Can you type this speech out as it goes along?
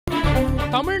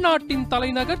தமிழ்நாட்டின்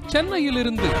தலைநகர்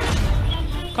சென்னையிலிருந்து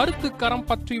கருத்துக்கரம்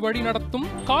பற்றி வழிநடத்தும்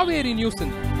காவேரி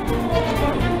நியூஸின்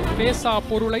பேசா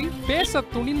பொருளை பேச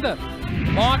துணிந்த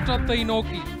மாற்றத்தை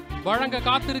நோக்கி வழங்க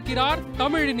காத்திருக்கிறார்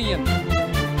தமிழினியன்.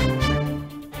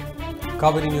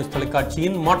 காவிரி நியூஸ்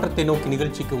தொலைக்காட்சியின் மாற்றத்தை நோக்கி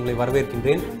நிகழ்ச்சிக்கு உங்களை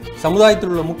வரவேற்கின்றேன்.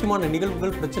 சமுதாயத்தில் உள்ள முக்கியமான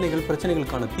நிகழ்வுகள்,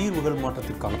 பிரச்சனைகளுக்கான தீர்வுகள்,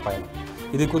 மாற்றத்திற்கான பயணம்,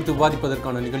 இதை குறித்து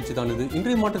விவாதிப்பதற்கான நிகழ்ச்சி தான் இது.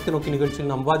 இன்றைய மாற்றத்தை நோக்கி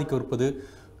நிகழ்ச்சியில் நாம் விவாதிக்கவிருப்பது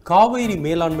காவேரி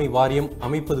மேலாண்மை வாரியம்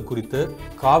அமைப்பது குறித்து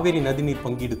காவேரி நதிநீர்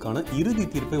பங்கீடுக்கான இறுதி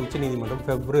தீர்ப்பை உச்சநீதிமன்றம்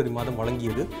பிப்ரவரி மாதம்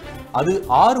வழங்கியது. அது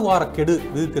 6 வார கெடு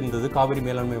விதித்திருந்தது காவிரி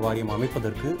மேலாண்மை வாரியம்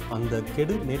அமைப்பதற்கு. அந்த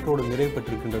கெடு நேற்றோடு நிறைவு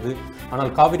பெற்றிருக்கின்றது.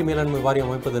 ஆனால் காவிரி மேலாண்மை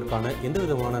வாரியம் அமைப்பதற்கான எந்த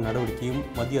விதமான நடவடிக்கையும்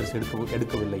மத்திய அரசு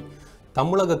எடுக்கவில்லை.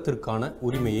 தமிழகத்திற்கான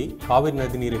உரிமையை, காவிரி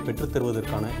நதி நீரை பெற்றுத்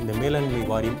தருவதற்கான இந்த மேலாண்மை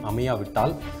வாரியம்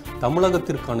அமையாவிட்டால்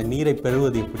தமிழகத்திற்கான நீரை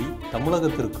பெறுவது எப்படி,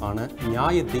 தமிழகத்திற்கான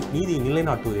நியாயத்தை, நீதியை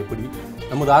நிலைநாட்டுவது எப்படி,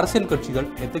 நமது அரசியல்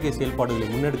கட்சிகள் எத்தகைய செயல்பாடுகளை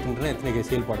முன்னெடுக்கின்றன, எத்தகைய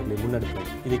செயல்பாடுகளை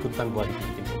முன்னெடுக்கின்றன, இதை குறித்து தான்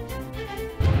விவாதிக்கின்றோம்.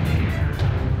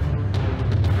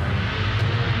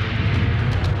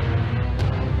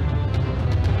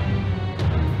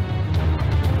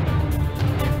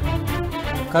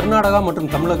 கர்நாடகா மற்றும்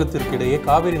தமிழகத்திற்கு இடையே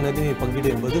காவிரி நதிநீர் பங்கீடு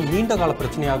என்பது நீண்ட கால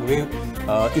பிரச்சனையாகவே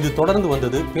இது தொடர்ந்து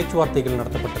வந்தது. பேச்சுவார்த்தைகள்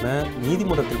நடத்தப்பட்டன,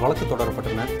 நீதிமன்றத்தில் வழக்கு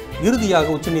தொடரப்பட்டன.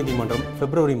 இறுதியாக உச்சநீதிமன்றம்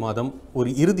பிப்ரவரி மாதம் ஒரு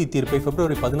இறுதி தீர்ப்பை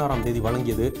பிப்ரவரி 16ஆம் தேதி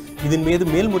வழங்கியது. இதன் மீது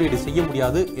மேல்முறையீடு செய்ய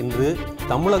முடியாது என்று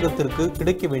தமிழகத்திற்கு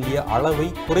கிடைக்க வேண்டிய அளவை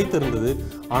குறைத்திருந்தது.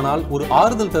 ஆனால் ஒரு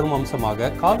ஆறுதல் தரும்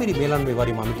அம்சமாக காவிரி மேலாண்மை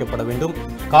வாரியம் அமைக்கப்பட வேண்டும்,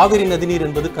 காவிரி நதிநீர்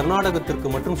என்பது கர்நாடகத்திற்கு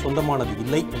மட்டும் சொந்தமானது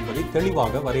இல்லை என்பதை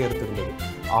தெளிவாக வரையறுத்திருந்தது.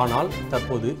 ஆனால்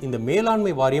தற்போது இந்த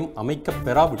மேலாண்மை வாரியம் அமைக்க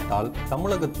பெறாவிட்டால்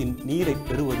தமிழகத்தின் நீரை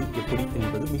பெறுவது எப்படி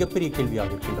என்பது மிகப்பெரிய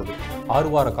கேள்வியாக இருக்கின்றது.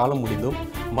 6 வார காலம் முடிந்தும்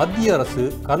மத்திய அரசு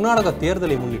கர்நாடக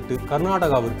தேர்தலை முன்னிட்டு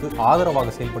கர்நாடகாவிற்கு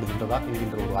ஆதரவாக செயல்படுகின்றதா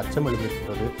என்கின்ற ஒரு அச்சம்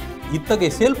எழுந்திருக்கிறது.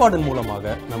 இத்தகைய செயல்பாடின்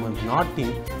மூலமாக நம்ம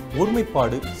நாட்டின்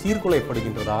ஒருமைப்பாடு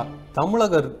சீர்குலைப்படுகின்றதா,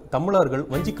 தமிழர்கள்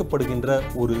வஞ்சிக்கப்படுகின்ற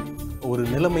ஒரு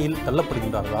நிலைமையில்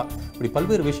தள்ளப்படுகின்றார்களா, இப்படி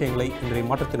பல்வேறு விஷயங்களை இன்றைய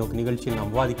மாற்றத்தை நோக்கி நிகழ்ச்சியில்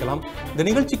நாம் விவாதிக்கலாம். இந்த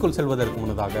நிகழ்ச்சிக்குள் செல்வதற்கு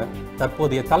முன்னதாக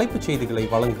தற்போதைய தலைப்புச் செய்திகளை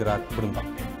வழங்குகிறார் பிருந்தா.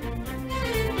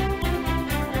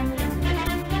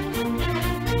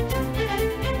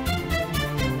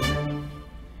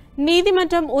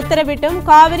 நீதிமன்றம் உத்தரவிட்டும்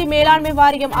காவிரி மேலாண்மை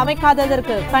வாரியம்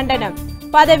அமைக்காததற்கு கண்டனம்.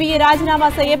 பதவியை ராஜினாமா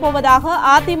செய்யப்போவதாக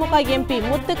அதிமுக எம்பி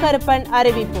முத்துக்கருப்பன்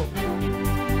அறிவிப்பு.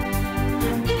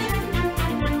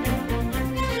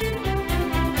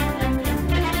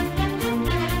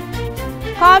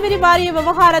 காவிரி வாரிய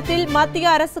விவகாரத்தில் மத்திய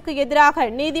அரசுக்கு எதிராக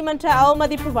நீதிமன்ற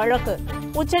அவமதிப்பு வழக்கு.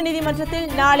 உச்சநீதிமன்றத்தில்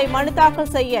நாளை மனு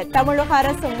தாக்கல் செய்ய தமிழக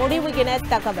அரசு முடிவு என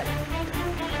தகவல்.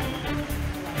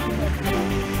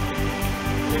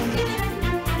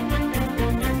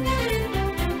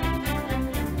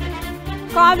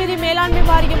 காவிரி மேலாண்மை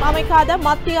வாரியம் அமைக்காத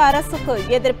மத்திய அரசுக்கு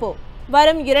எதிர்ப்பு.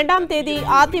 வரும் 2ஆம் தேதி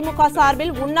அதிமுக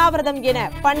சார்பில் உண்ணாவிரதம் என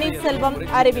பன்னீர்செல்வம்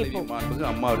அறிவிப்பு.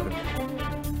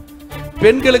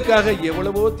 பெண்களுக்காக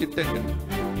எவ்வளவோ திட்டங்கள்.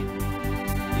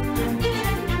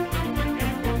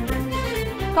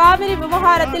 காவிரி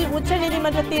விவகாரத்தில்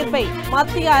உச்சநீதிமன்ற தீர்ப்பை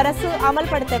மத்திய அரசு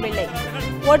அமல்படுத்தவில்லை.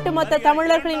 ஒட்டுமொத்த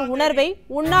தமிழர்களின் உணர்வை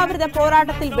உண்ணாவிரத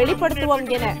போராட்டத்தில் வெளிப்படுத்துவோம்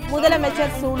என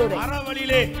முதலமைச்சர் சூளுரை.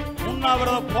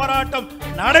 உண்ணாவிரத போராட்டம்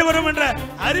நடைபெறும் என்ற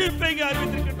அறிவிப்பை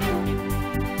அறிவித்திருக்கின்றனர்.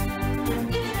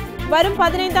 வரும்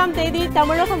 15ஆம் தேதி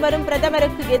தமிழகம் வரும்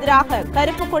பிரதமருக்கு எதிராக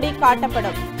கருப்பு கொடி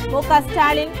காட்டப்படும்.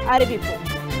 M.K.Stalin அறிவிப்பு.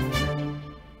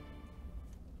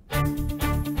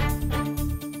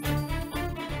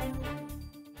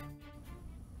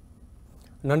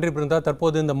 நன்றி பிருந்தா.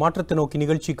 தற்போது இந்த மாற்றத்தை நோக்கி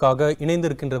நிகழ்ச்சிக்காக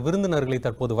இணைந்திருக்கின்ற விருந்தினர்களை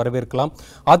தற்போது வரவேற்கலாம்.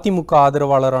 அதிமுக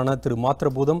ஆதரவாளரான திரு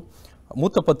மாத்திரபூதம்,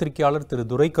 மூத்த பத்திரிகையாளர் திரு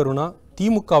துரைக்கருணா,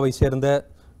 திமுகவை சேர்ந்த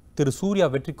திரு சூர்யா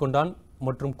வெற்றிக்கொண்டான்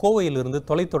மற்றும் கோவையிலிருந்து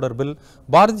தொலைத்தொடர்பில்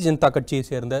பாரதிய ஜனதா கட்சியை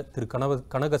சேர்ந்த திரு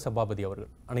கனக சபாபதி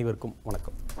அவர்கள். அனைவருக்கும்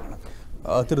வணக்கம்.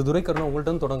 திரு துரைக்கருணா,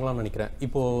 உங்கள்கிட்ட தொடங்கலாம்னு நினைக்கிறேன்.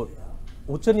 இப்போ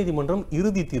உச்சநீதிமன்றம்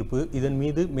இறுதி தீர்ப்பு, இதன்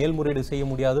மீது மேல்முறையீடு செய்ய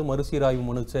முடியாது, மறுசீராய்வு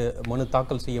மனு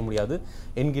தாக்கல் செய்ய முடியாது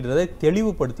என்கிறதை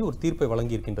தெளிவுபடுத்தி ஒரு தீர்ப்பை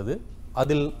வழங்கியிருக்கின்றது.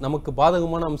 அதில் நமக்கு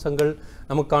பாதகமான அம்சங்கள்,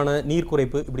 நமக்கான நீர்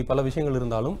குறைப்பு, இப்படி பல விஷயங்கள்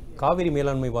இருந்தாலும் காவிரி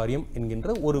மேலாண்மை வாரியம்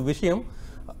என்கின்ற ஒரு விஷயம்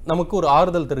நமக்கு ஒரு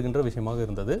ஆறுதல் தருகின்ற விஷயமாக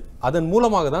இருந்தது. அதன்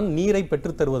மூலமாக தான் நீரை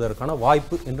பெற்றுத் தருவதற்கான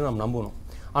வாய்ப்பு என்று நாம் நம்பணும்.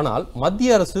 ஆனால்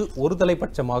மத்திய அரசு ஒரு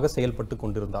தலைப்பட்சமாக செயல்பட்டு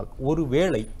கொண்டிருந்தால்,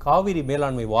 ஒருவேளை காவிரி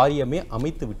மேலாண்மை வாரியமே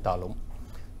அமைத்து விட்டாலும்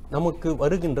நமக்கு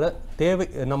வருகின்ற தேவை,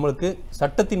 நம்மளுக்கு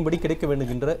சட்டத்தின்படி கிடைக்க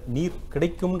வேண்டுகின்ற நீர்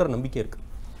கிடைக்கும்ன்ற நம்பிக்கை இருக்கு.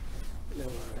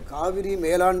 காவிரி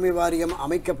மேலாண்மை வாரியம்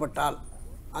அமைக்கப்பட்டால்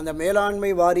அந்த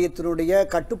மேலாண்மை வாரியத்தினுடைய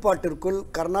கட்டுப்பாட்டிற்குள்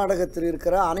கர்நாடகத்தில்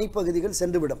இருக்கிற அணை பகுதிகள்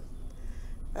சென்றுவிடும்,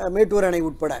 மேட்டூர் அணை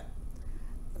உட்பட.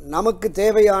 நமக்கு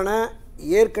தேவையான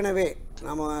ஏற்கனவே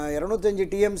நம்ம 205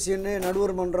 டிஎம்சின்னு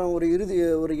நடுவர் மன்றம்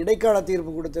ஒரு இடைக்கால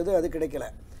தீர்ப்பு கொடுத்தது, அது கிடைக்கல.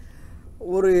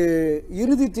 ஒரு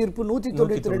இறுதி தீர்ப்பு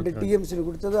 192 டிஎம்சின்னு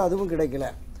கொடுத்தது, அதுவும் கிடைக்கல.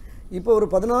 இப்போ ஒரு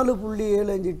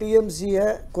 14.75 டிஎம்சியை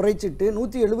குறைச்சிட்டு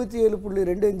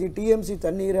 177.25 டிஎம்சி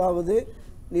தண்ணீராவது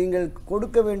நீங்கள்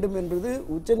கொடுக்க வேண்டும் என்பது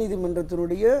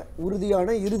உச்சநீதிமன்றத்தினுடைய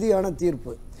இறுதியான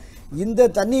தீர்ப்பு. இந்த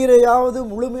தண்ணீரையாவது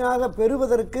முழுமையாக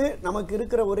பெறுவதற்கு நமக்கு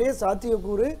இருக்கிற ஒரே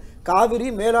சாத்தியக்கூறு காவிரி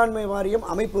மேலாண்மை வாரியம்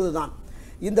அமைப்பதுதான்.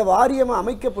 இந்த வாரியம்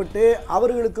அமைக்கப்பட்டு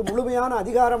அவர்களுக்கு முழுமையான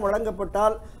அதிகாரம்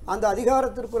வழங்கப்பட்டால் அந்த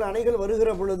அதிகாரத்திற்குள் அணைகள்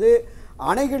வருகிற பொழுது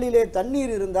அணைகளிலே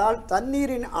தண்ணீர் இருந்தால்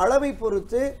தண்ணீரின் அளவை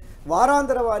பொறுத்து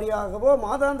வாராந்திர வாரியாகவோ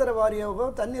மாதாந்திர வாரியாகவோ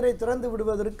தண்ணீரை திறந்து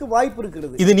விடுவதற்கு வாய்ப்பு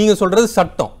இருக்கிறது. இது நீங்க சொல்றது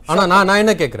சட்டம். ஆனா நான்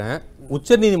என்ன கேட்கிறேன்,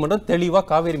 உச்சநீதிமன்றம் தெளிவா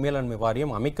காவேரி மேலாண்மை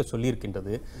வாரியம் அமைக்க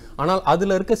சொல்லியிருக்கின்றது. ஆனால்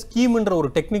அதுல இருக்க ஸ்கீம்ன்ற ஒரு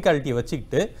டெக்னிக்காலிட்டியை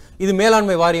வச்சுக்கிட்டு இது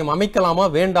மேலாண்மை வாரியம் அமைக்கலாமா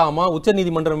வேண்டாமா,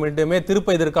 உச்சநீதிமன்றமே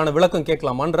திருப்ப இதற்கான விளக்கம்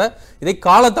கேட்கலாமான்ற இதை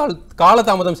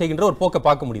காலதாமதம் செய்கின்ற ஒரு போக்கை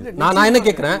பார்க்க முடியுது. நான் என்ன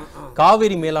கேட்கிறேன்,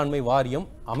 காவேரி மேலாண்மை வாரியம்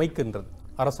அமைக்கின்றது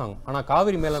அரசாங்கம். ஆனா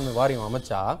காவேரி மேலாண்மை வாரியம்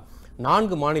அமைச்சா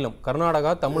 4 மாநிலம்,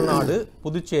 கர்நாடகா, தமிழ்நாடு,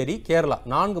 புதுச்சேரி, கேரளா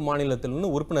 4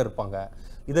 மாநிலத்திலிருந்து உறுப்பினர் இருப்பாங்க.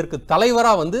 இதற்கு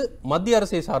தலைவரா மத்திய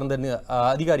அரசை சார்ந்த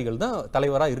அதிகாரிகள் தான்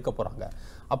தலைவரா இருக்க போறாங்க.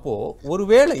 அப்போ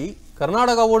ஒருவேளை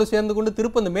கர்நாடகாவோடு சேர்ந்து கொண்டு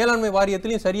திருப்ப இந்த மேலாண்மை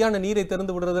வாரியத்திலையும் சரியான நீரை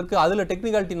திறந்து விடுறதற்கு அதுல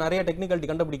நிறைய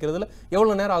டெக்னிக்காலிட்டி கண்டுபிடிக்கிறதுல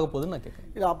எவ்வளவு நேரம் ஆக போகுதுன்னு நான்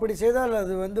கேட்கிறேன். இல்லை, அப்படி செய்தால்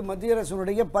அது மத்திய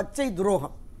அரசுடைய பச்சை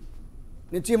துரோகம்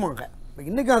நிச்சயமாக.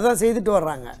 இன்னைக்கு அதான் செய்துட்டு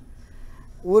வர்றாங்க.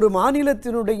 ஒரு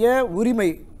மாநிலத்தினுடைய உரிமை,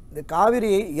 இந்த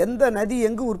காவிரி எந்த நதி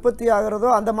எங்கு உற்பத்தி ஆகிறதோ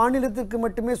அந்த மாநிலத்திற்கு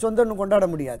மட்டுமே சொந்தம்னு கொண்டாட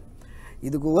முடியாது.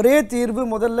 இதுக்கு ஒரே தீர்வு,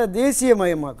 முதல்ல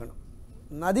தேசியமயமாக்கணும்.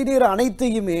 நதிநீர்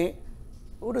அனைத்தையுமே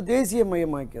ஒரு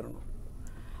தேசியமயமாக்கிடணும்.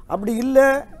 அப்படி இல்லை,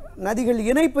 நதிகள்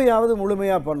இணைப்பையாவது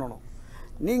முழுமையாக பண்ணணும்.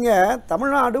 நீங்கள்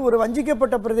தமிழ்நாடு ஒரு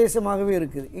வஞ்சிக்கப்பட்ட பிரதேசமாகவே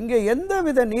இருக்குது. இங்கே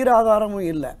எந்தவித நீர் ஆதாரமும்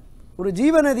இல்லை, ஒரு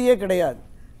ஜீவநதியே கிடையாது.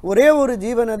 ஒரே ஒரு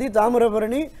ஜீவநதி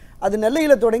தாமிரபரணி, அது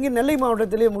நெல்லையில் தொடங்கி நெல்லை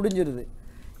மாவட்டத்திலே முடிஞ்சிருது.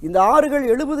 இந்த ஆறுகள்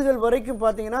 70கள் வரைக்கும்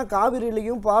பார்த்தீங்கன்னா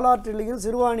காவிரியிலையும் பாலாற்றிலையும்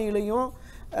சிறுவாணியிலையும்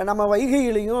நம்ம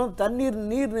வைகையிலையும்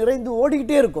நீர் நிறைந்து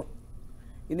ஓடிக்கிட்டே இருக்கும்.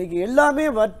 இன்றைக்கி எல்லாமே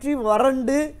வற்றி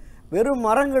வறண்டு வெறும்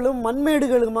மரங்களும்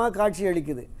மண்மேடுகளுமாக காட்சி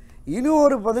அளிக்குது. இன்னும்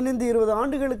ஒரு 15-20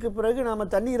 ஆண்டுகளுக்கு பிறகு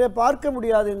நாம் தண்ணீரை பார்க்க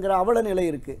முடியாதுங்கிற அவல நிலை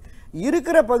இருக்குது.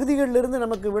 இருக்கிற பகுதிகளிலிருந்து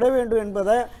நமக்கு விட வேண்டும்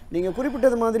என்பதை நீங்கள்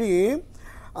குறிப்பிட்டது மாதிரி,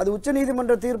 அது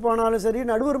உச்சநீதிமன்ற தீர்ப்பானாலும் சரி,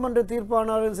 நடுவர் மன்ற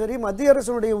தீர்ப்பானாலும் சரி, மத்திய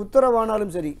அரசுடைய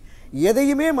உத்தரவானாலும் சரி,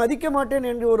 எதையுமே மதிக்க மாட்டேன்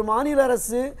என்று ஒரு மாநில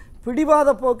அரசு பிடிவாத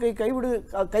போக்கை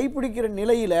கைப்பிடிக்கிற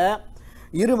நிலையில்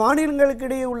இரு மாநிலங்களுக்கு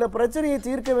இடையே உள்ள பிரச்சனையை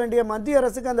தீர்க்க வேண்டிய மத்திய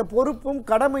அரசுக்கு அந்த பொறுப்பும்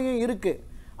கடமையும் இருக்குது.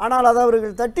 ஆனால் அதை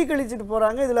அவர்கள் தட்டி கழிச்சிட்டு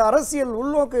போகிறாங்க. இதில் அரசியல்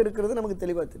உள்நோக்கம் இருக்கிறது நமக்கு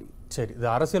தெளிவாக தெரியும். சரி, இது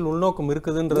அரசியல் உள்நோக்கம்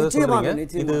இருக்குதுன்றது சொல்றீங்க.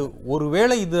 இது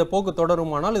ஒருவேளை இது போக்கு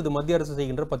தொடருமானால் இது மத்திய அரசு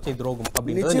செய்கின்ற பச்சை துரோகம்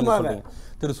அப்படின்றது நீங்க சொல்றீங்க.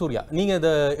 திரு சூர்யா, நீங்க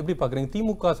இதை எப்படி பார்க்குறீங்க?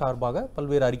 திமுக சார்பாக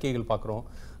பல்வேறு அறிக்கைகள் பார்க்குறோம்,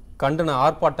 கண்டன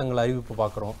ஆர்ப்பாட்டங்கள் அறிவிப்பு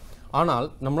பார்க்குறோம். ஆனால்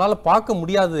நம்மளால பார்க்க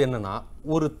முடியாதது என்னன்னா,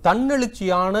 ஒரு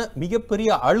தன்னெழுச்சியான மிகப்பெரிய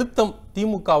அழுத்தம்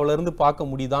திமுகவில இருந்து பார்க்க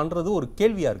முடியுதான்றது ஒரு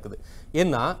கேள்வியா இருக்குது.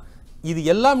 ஏன்னா இது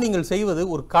எல்லாம் நீங்கள் செய்வது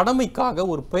ஒரு கடமைக்காக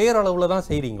ஒரு பெயரளவுல தான்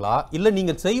செய்றீங்களா, இல்லை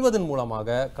நீங்கள் செய்வதன் மூலமாக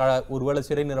ஒருவேளை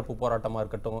சிறை நிரப்பு போராட்டமாக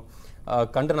இருக்கட்டும்,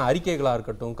 கண்டன அறிக்கைகளாக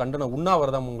இருக்கட்டும், கண்டன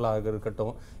உண்ணாவிரதங்களாக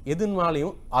இருக்கட்டும்,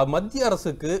 எதுனாலையும் மத்திய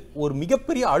அரசுக்கு ஒரு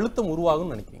மிகப்பெரிய அழுத்தம்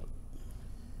உருவாகும்னு நினைக்கிறீங்க?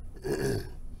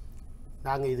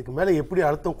 நாங்கள் இதுக்கு மேலே எப்படி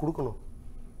அழுத்தம் கொடுக்கணும்?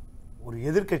 ஒரு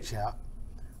எதிர்கட்சியா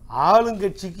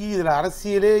ஆளுங்கட்சிக்கு இதில்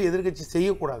அரசியலே எதிர்கட்சி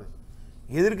செய்யக்கூடாது.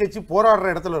 எதிர்கட்சி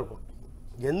போராடுற இடத்துல இருக்கும்.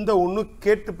 எந்த ஒன்றும்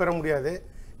கேட்டு பெற முடியாது.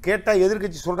 கேட்டால்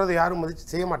எதிர்கட்சி சொல்கிறத யாரும் மதித்து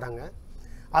செய்ய மாட்டாங்க.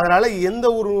 அதனால் எந்த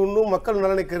ஒரு ஒன்றும் மக்கள்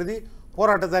நலனை கருதி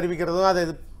போராட்டத்தை அறிவிக்கிறதும் அதை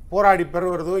போராடி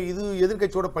பெறுவதும் இது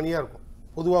எதிர்கட்சியோட பணியாக இருக்கும்.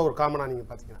 பொதுவாக ஒரு காமனாக நீங்கள்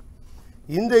பார்த்தீங்கன்னா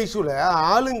இந்த இஷ்யூவில்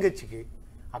ஆளுங்கட்சிக்கு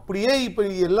அப்படியே இப்போ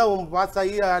எல்லாம் பாஸ்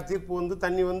ஆகி தீர்ப்பு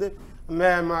தண்ணி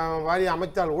வாரி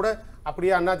அமைத்தால் கூட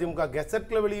அப்படியே அதிமுக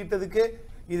கெசட்டில் வெளியிட்டதுக்கு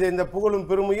இது இந்த புகழும்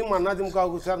பெருமையும்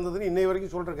அதிமுகவுக்கு சேர்ந்ததுன்னு இன்னை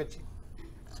வரைக்கும் சொல்கிற கட்சி.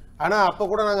 ஆனால் அப்போ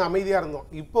கூட நாங்கள் அமைதியாக இருந்தோம்.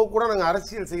 இப்போ கூட நாங்கள்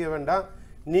அரசியல் செய்ய வேண்டாம்,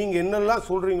 நீங்கள் என்னெல்லாம்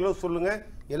சொல்கிறீங்களோ சொல்லுங்கள்,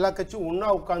 எல்லா கட்சியும் ஒன்றா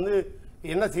உட்காந்து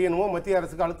என்ன செய்யணுமோ மத்திய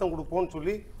அரசுக்கு அழுத்தம் கொடுப்போம்னு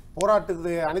சொல்லி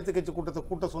போராட்டத்துக்கு அனைத்து கட்சி கூட்டத்தை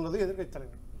கூட்ட சொன்னது எதிர்கட்சி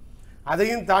தலைவர்.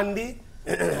 அதையும் தாண்டி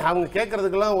அவங்க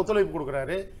கேட்குறதுக்கெல்லாம் ஒத்துழைப்பு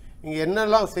கொடுக்குறாரு. நீங்கள்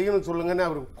என்னெல்லாம் செய்யணும்னு சொல்லுங்கன்னு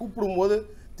அவர் கூப்பிடும்போது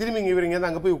திரும்பி இவங்க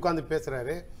அங்கே போய் உட்காந்து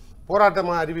பேசுகிறாரு.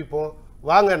 போராட்டமாக அறிவிப்போம்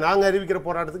வாங்க, நாங்கள் அறிவிக்கிற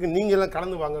போராட்டத்துக்கு நீங்கள் எல்லாம்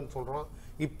கலந்து வாங்கன்னு சொல்கிறோம்.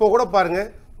 இப்போ கூட பாருங்கள்,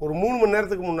 ஒரு 3 மணி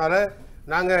நேரத்துக்கு முன்னால்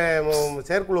நாங்கள்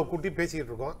செயற்குழுவை கூட்டி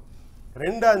பேசிக்கிட்டு இருக்கோம்.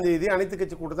 2ஆம் தேதி அனைத்து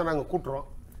கட்சி கூட்டத்தை நாங்கள் கூட்டுறோம்.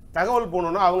 தகவல்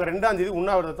போனோன்னா அவங்க 2ஆம் தேதி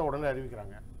உண்ணாவிரதத்தை உடனே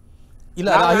அறிவிக்கிறாங்க. இல்ல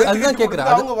அதுதான் கேக்குறேன்.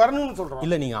 அவங்க வரணும்னு சொல்றோம்.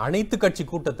 இல்ல நீங்க அனைத்து கட்சி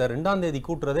கூட்டத்தை 2ஆம் தேதி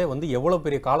கூட்டுறதே வந்து எவ்வளவு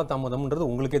பெரிய காலதாமதம்ன்றது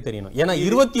உங்களுக்கே தெரியணும். ஏன்னா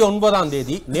 29ஆம்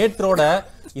தேதி நேற்றோட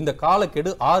இந்த காலக்கெடு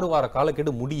 6 வார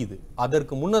காலக்கெடு முடியுது.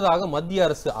 அதற்கு முன்னதாக மத்திய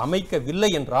அரசு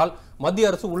அமைக்கவில்லை என்றால் மத்திய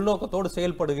அரசு உள்நோக்கத்தோடு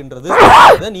செயல்படுகின்றது.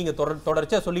 நீங்க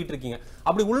தொடர்ச்சியா சொல்லிட்டு இருக்கீங்க.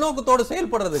 அப்படி உள்நோக்கத்தோடு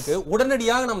செயல்படுறதுக்கு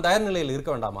உடனடியாக நம்ம தயார் நிலையில்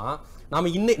இருக்க வேண்டாமா? நாம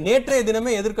நேற்றைய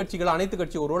தினமே எதிர்கட்சிகள் அனைத்து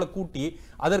கட்சி ஒருவேளை கூட்டி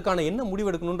அதற்கான என்ன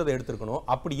முடிவெடுக்கணும்ன்றதை எடுத்திருக்கணும்.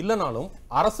 அப்படி இல்லைனாலும்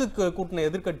அரசுக்கு கூட்டின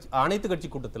எதிர்கட்சி அனைத்து கட்சி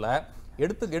கூட்டத்தில்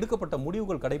எடுக்கப்பட்ட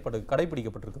முடிவுகள்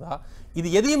கடைபிடிக்கப்பட்டிருக்குதா? இது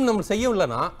எதையும் நம்ம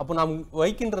செய்யவில்லைன்னா அப்போ நாம்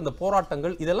வைக்கின்ற இந்த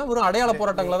போராட்டங்கள் இதெல்லாம் வெறும் அடையாள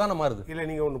போராட்டங்களா தான் மாறுது. இல்லை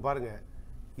நீங்க ஒன்று பாருங்க,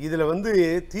 இதுல வந்து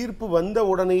தீர்ப்பு வந்த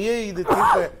உடனேயே இது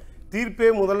தீர்ப்பே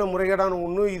முதல்ல முறைகேடான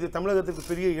ஒன்று, இது தமிழகத்துக்கு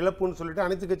பெரிய இழப்புன்னு சொல்லிட்டு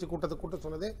அனைத்து கட்சி கூட்டத்தை கூட்ட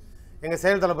சொன்னது எங்க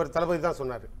செயல் தளபதி தான்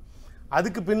சொன்னார்.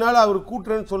 அதுக்கு பின்னால அவர்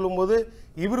கூட்டுறேன்னு சொல்லும்போது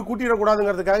இவர்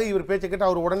கூட்டிடக்கூடாதுங்கிறதுக்காக இவர் பேச்சை கேட்டு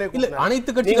அவர் உடனே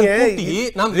அனைத்து கட்சிகள் கூட்டி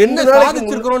நாம் என்ன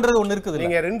சாதிச்சிருக்கிறோம்ன்றது ஒன்று இருக்குது.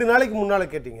 நீங்க 2 நாளைக்கு முன்னால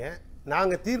கேட்டீங்க,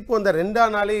 நாங்க தீர்ப்பு வந்த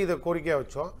 2ஆம் நாளே இதை கோரிக்கையா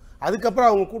வச்சோம். அதுக்கப்புறம்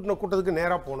அவங்க கூட்டின கூட்டத்துக்கு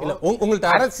நேரா போனோம்.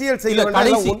 உங்கள்ட்ட அரசியல்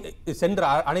செய்ய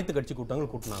சென்ற அனைத்து கட்சி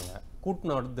கூட்டங்கள்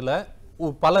கூட்டினதுல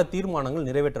பல தீர்மானங்கள்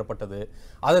நிறைவேற்றப்பட்டது.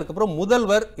 அதற்கப்புறம்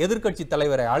முதல்வர் எதிர்கட்சி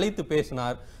தலைவரை அழைத்து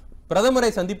பேசினார். பிரதமரை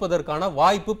சந்திப்பதற்கான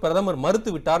வாய்ப்பு பிரதமர்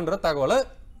மறுத்து விட்டார்ன்ற தகவலை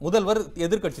முதல்வர்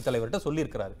எதிர்கட்சி தலைவர்கிட்ட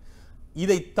சொல்லியிருக்கிறார்.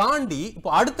 இதை தாண்டி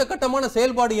இப்ப அடுத்த கட்டமான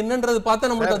செயல்பாடு என்னன்றது பார்த்தா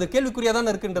நம்மளுக்கு அது கேள்விக்குறியா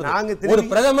தான் இருக்கின்றது. ஒரு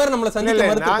பிரதமர் நம்மளை சந்திக்க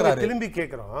மறுத்துக்கிறாரு. திரும்பி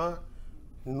கேட்கிறோம்,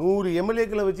 100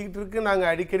 எம்எல்ஏக்களை வச்சுக்கிட்டு இருக்கு, நாங்க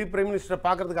அடிக்கடி பிரைம் மினிஸ்டரை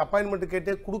பார்க்கறதுக்கு அப்பாயின்மெண்ட்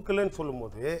கேட்டே கொடுக்கலன்னு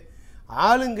சொல்லும்போது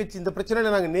ஆளுங்கட்சி இந்த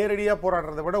பிரச்சனையில நாங்க நேரடியா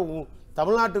போராடுறதை விட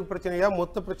தமிழ்நாட்டுக்கு பிரச்சனையா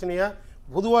மொத்த பிரச்சனையா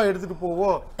பொதுவா எடுத்துட்டு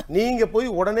போவோம், நீங்க போய்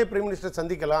உடனே பிரைம் மினிஸ்டர்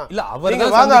சந்திக்கலாம், இல்ல அவர்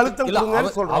வாங்க அழுத்தம்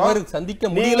கொடுங்கன்னு சொல்றோம். அவர் சந்திக்க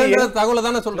முடியலன்ற தகவலை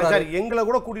தானே சொல்றாரு. சார் எங்களை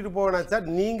கூட கூட்டிட்டு போவேனா சார்,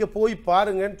 நீங்க போய்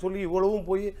பாருங்கன்னு சொல்லி இவ்வளவும்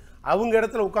போய் அவங்க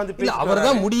இடத்துல உட்கார்ந்து பேசி அவர்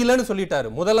தான் முடியலன்னு சொல்லிட்டாரு.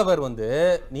 முதல்வர் வந்து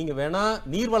நீங்க வேணா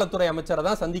நீர்வளத்துறை அமைச்சரை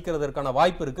தான் சந்திக்கிறதுக்கான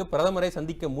வாய்ப்பு இருக்கு, பிரதமரை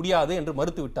சந்திக்க முடியாது என்று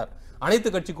மறுத்து விட்டார்.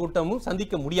 அனைத்து கட்சி கூட்டமும்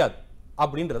சந்திக்க முடியாது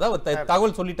அப்படின்றத அவர்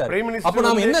தகவல் சொல்லிட்டாரு. அப்ப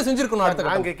நாம என்ன செஞ்சிருக்கணும்?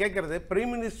 நாங்க கேட்கறது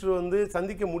பிரைம் மினிஸ்டர் வந்து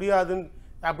சந்திக்க முடியாதுன்னு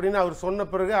அப்படின்னு அவர் சொன்ன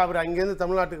பிறகு அவர் அங்கேருந்து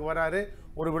தமிழ்நாட்டுக்கு வராரு,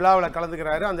 ஒரு விழாவில்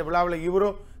கலந்துக்கிறாரு. அந்த விழாவில்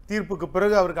இவரும் தீர்ப்புக்கு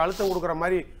பிறகு அவருக்கு அழுத்தம் கொடுக்குற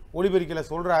மாதிரி ஒளிபெருக்கில்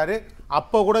சொல்றாரு.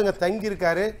 அப்போ கூட இங்கே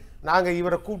தங்கியிருக்காரு. நாங்கள்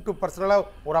இவரை கூப்பிட்டு பர்சனலாக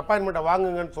ஒரு அப்பாயின்மெண்ட்டை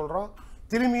வாங்குங்கன்னு சொல்கிறோம்.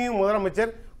 திரும்பியும்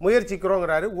முதலமைச்சர்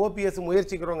முயற்சிக்கிறோங்கிறாரு, ஓபிஎஸ்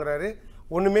முயற்சிக்கிறோங்கிறாரு,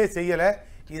 ஒன்றுமே செய்யலை.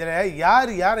 இதில்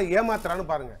யார் யாரை ஏமாத்துறான்னு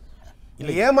பாருங்க.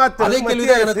 இல்ல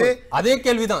ஏமாத்துறது அதே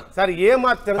கேள்விதான் சார்.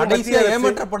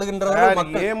 ஏமாற்றப்படுகின்ற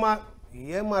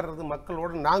ஏமாறுறது மக்களோட,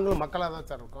 நாங்களும் மக்களாக தான்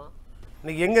சார் இருக்கோம்.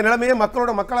 இன்னைக்கு எங்கள் நிலைமையே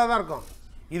மக்களோட மக்களாக தான் இருக்கோம்.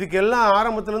 இதுக்கு எல்லாம்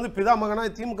ஆரம்பத்துலேருந்து பிதா மகனா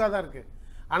திமுக தான் இருக்குது.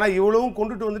 ஆனால் இவ்வளவும்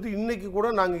கொண்டுட்டு வந்துட்டு இன்னைக்கு கூட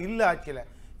நாங்கள் இல்லை ஆட்சியில்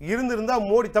இருந்திருந்தா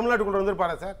மோடி தமிழ்நாட்டுக்குள்ள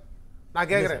வந்துருப்பாரா சார்? நான்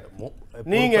கேட்குறேன்.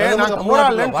 நீங்க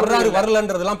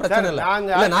வரலன்றதெல்லாம் பிரச்சனை இல்லை.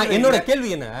 என்னோட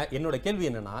கேள்வி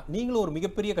என்னன்னா, நீங்களும் ஒரு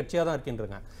மிகப்பெரிய கட்சியா தான்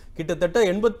இருக்கின்றீங்க. கிட்டத்தட்ட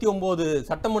 89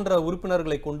 சட்டமன்ற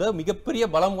உறுப்பினர்களை கொண்ட மிகப்பெரிய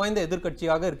பலம் வாய்ந்த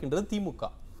எதிர்கட்சியாக இருக்கின்றது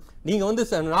திமுக. நீங்க வந்து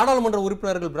நாடாளுமன்ற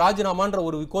உறுப்பினர்கள் ராஜினாமான்ற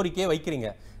ஒரு கோரிக்கையை வைக்கிறீங்க.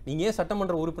 நீங்க ஏன்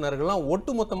சட்டமன்ற உறுப்பினர்கள்லாம்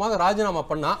ஒட்டுமொத்தமாக ராஜினாமா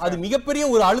பண்ணா அது மிகப்பெரிய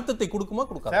ஒரு அழுத்தத்தை கொடுக்குமா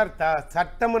கொடுக்காது? சார்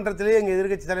சட்டமன்றத்திலே எங்க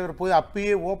எதிர்கட்சி தலைவர் போய்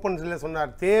அப்பயே ஓபன்ல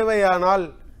சொன்னார், தேவையானால்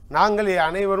நாங்கள்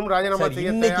அனைவரும் ராஜினாமா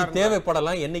செய்ய. இன்னைக்கு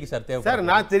தேவைப்படலாம், என்னைக்கு சார் தேவை? சார்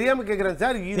நான் தெரியாம கேட்கிறேன்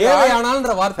சார்.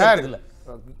 தேவையானால்ன்ற வார்த்தை இல்ல.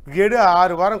 கெடு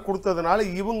 6 வாரம் கொடுத்ததுனால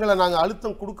இவங்களை நாங்க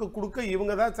அழுத்தம் கொடுக்க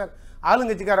இவங்க தான் சார்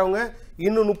ஆளுங்கட்சிக்காரவங்க.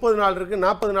 இன்னும் 30 நாள் இருக்கு,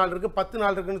 40 நாள் இருக்கு, 10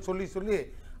 நாள் இருக்குன்னு சொல்லி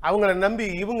அவங்கள நம்பி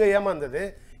இவங்க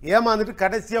ஏமாந்துட்டு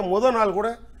கடைசியா முதல் நாள் கூட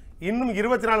இன்னும்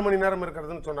 24 மணி நேரம்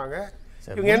இருக்கிறதுன்னு சொன்னாங்க.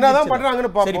 இவங்க என்னதான் பண்றாங்கன்னு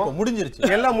பார்ப்போம். முடிஞ்சிருச்சு,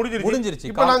 எல்லாம் முடிஞ்சிருச்சு.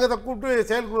 இப்ப நாங்க அதை கூப்பிட்டு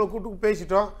செயற்குழு கூப்பிட்டு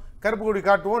பேசிட்டோம். கருப்பு கொடி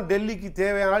காட்டுவோம். டெல்லிக்கு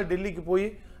தேவையானால் டெல்லிக்கு போய்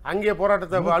அங்கே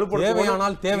போராட்டத்தை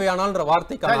அலுவலகம். தேவையானால்ன்ற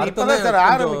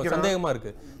வார்த்தைக்கு சந்தேகமா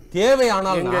இருக்கு.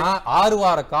 தேவையானால்னா 6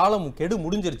 வார காலம் கெடு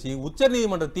முடிஞ்சிருச்சு. உச்ச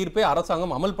நீதிமன்ற தீர்ப்பை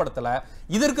அரசாங்கம் அமல்படுத்தல.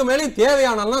 இதற்கு மேலே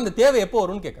தேவையானால்னா அந்த தேவை எப்போ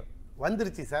வரும்னு கேட்கறேன்.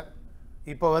 வந்துருச்சு சார்,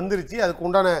 இப்போ வந்துருச்சு. அதுக்கு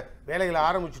உண்டான வேலைகளை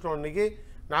ஆரம்பிச்சிட்டோம். இன்னைக்கு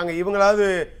நாங்கள் இவங்களாவது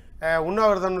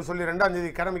உண்ணாவிரதம்னு சொல்லி 2ஆம் தேதி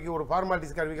கடமைக்கு ஒரு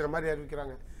ஃபார்மாலிட்டிஸ்க்கு அறிவிக்கிற மாதிரி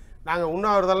அறிவிக்கிறாங்க. நாங்கள்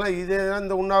உண்ணாவிரதம்லாம் இதே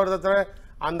இந்த உண்ணாவிரதத்தில்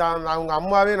அந்த அவங்க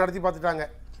அம்மாவே நடத்தி பார்த்துட்டாங்க.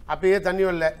 அப்பயே தண்ணி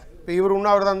வரல. இப்போ இவர்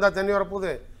உண்ணாவிரதம் இருந்தால் தண்ணி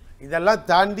வரப்போகுது. இதெல்லாம்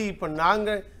தாண்டி இப்போ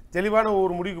நாங்கள் தெளிவான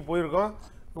ஒரு முடிவுக்கு போயிருக்கோம்.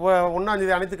 1ஆம்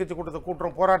தேதி அனைத்து கட்சி கூட்டத்தை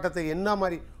கூட்டுறோம். போராட்டத்தை என்ன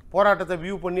மாதிரி போராட்டத்தை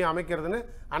வியூ பண்ணி அமைக்கிறதுன்னு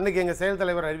அன்னைக்கு எங்கள் செயல்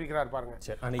தலைவர் அறிவிக்கிறார் பாருங்க.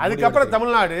 அதுக்கப்புறம்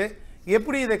தமிழ்நாடு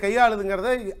எப்படி இதை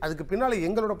கையாளுதுங்கிறத அதுக்கு பின்னால்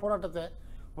எங்களோட போராட்டத்தை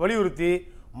வலியுறுத்தி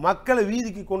மக்களை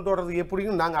வீதிக்கு கொண்டு வர்றது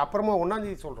எப்படின்னு நாங்கள் அப்புறமா 1ஆம்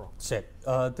தேதி சொல்கிறோம். சரி,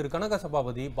 திரு கனக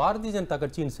சபாபதி, பாரதிய ஜனதா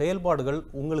கட்சியின் செயல்பாடுகள்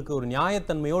உங்களுக்கு ஒரு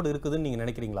நியாயத்தன்மையோடு இருக்குதுன்னு நீங்கள்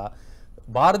நினைக்கிறீங்களா?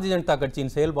 பாரதிய ஜனதா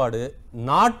கட்சியின் செயல்பாடு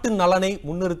நாட்டு நலனை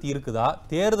முன்னிறுத்தி இருக்குதா,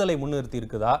 தேர்தலை முன்னிறுத்தி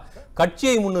இருக்குதா,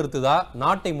 கட்சியை முன்னிறுத்துதா,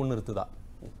 நாட்டை முன்னிறுத்துதா?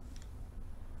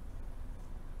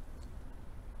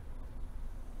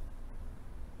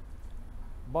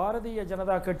 பாரதிய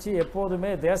ஜனதா கட்சி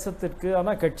எப்போதுமே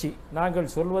தேசத்திற்கான கட்சி. நாங்கள்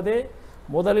சொல்வதே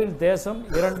முதலில் தேசம்,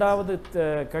 இரண்டாவது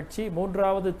கட்சி,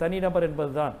 மூன்றாவது தனிநபர்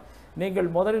என்பதுதான். நீங்கள்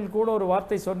முதலில் கூட ஒரு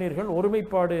வார்த்தை சொன்னீர்கள்,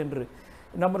 ஒருமைப்பாடு என்று.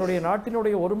 நம்மளுடைய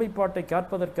நாட்டினுடைய ஒருமைப்பாட்டை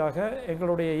காப்பதற்காக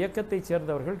எங்களுடைய இயக்கத்தைச்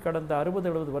சேர்ந்தவர்கள் கடந்த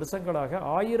 60-70 வருஷங்களாக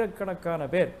ஆயிரக்கணக்கான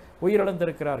பேர்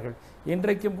உயிரிழந்திருக்கிறார்கள்.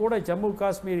 இன்றைக்கும் கூட ஜம்மு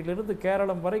காஷ்மீரிலிருந்து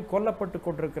கேரளம் வரை கொல்லப்பட்டு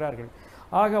கொண்டிருக்கிறார்கள்.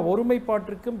 ஆக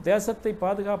ஒருமைப்பாட்டிற்கும் தேசத்தை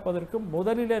பாதுகாப்பதற்கும்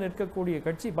முதலிலே நிற்கக்கூடிய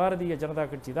கட்சி பாரதிய ஜனதா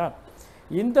கட்சி தான்.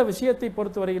 இந்த விஷயத்தை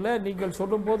பொறுத்தவரையில் நீங்கள்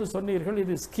சொல்லும்போது சொன்னீர்கள்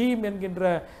இது ஸ்கீம்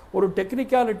என்கின்ற ஒரு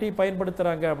டெக்னிக்காலிட்டி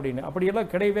பயன்படுத்துகிறாங்க அப்படின்னு.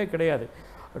 அப்படியெல்லாம் கிடையவே கிடையாது.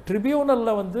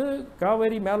 ட்ரிபியூனலில் வந்து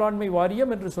காவேரி மேலாண்மை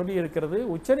வாரியம் என்று சொல்லி இருக்கிறது,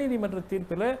 உச்சநீதிமன்ற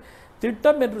தீர்ப்பில்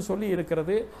திட்டம் என்று சொல்லி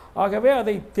இருக்கிறது. ஆகவே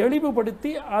அதை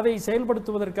தெளிவுபடுத்தி அதை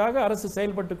செயல்படுத்துவதற்காக அரசு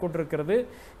செயல்பட்டு கொண்டிருக்கிறது.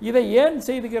 இதை ஏன்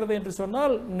செய்துகிறது என்று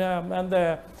சொன்னால், அந்த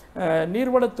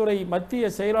நீர்வளத்துறை மத்திய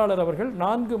செயலாளர் அவர்கள்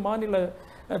 4 மாநில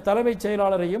தலைமைச்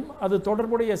செயலாளரையும் அது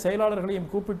தொடர்புடைய செயலாளர்களையும்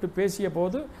கூப்பிட்டு பேசிய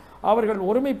போது அவர்கள்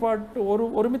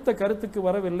ஒருமித்த கருத்துக்கு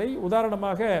வரவில்லை.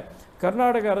 உதாரணமாக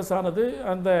கர்நாடக அரசானது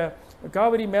அந்த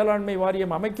காவிரி மேலாண்மை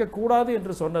வாரியம் அமைக்கக்கூடாது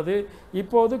என்று சொன்னது.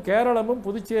 இப்போது கேரளமும்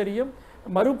புதுச்சேரியும்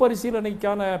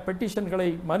மறுபரிசீலனைக்கான பெட்டிஷன்களை,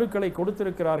 மனுக்களை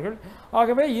கொடுத்திருக்கிறார்கள்.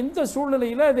 ஆகவே இந்த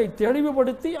சூழ்நிலையில் அதை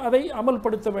தெளிவுபடுத்தி அதை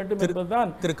அமல்படுத்த வேண்டும்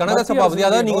என்பதுதான். திரு கனகசபாபதி,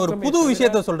 அதாவது நீங்க ஒரு புது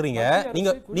விஷயத்தை சொல்றீங்க,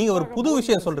 நீங்க ஒரு புது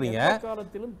விஷயம் சொல்றீங்க,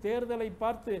 காலத்திலும் தேர்தலை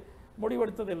பார்த்து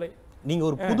முடிவெடுத்ததில்லை. நீங்க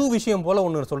ஒரு புது விஷயம் போல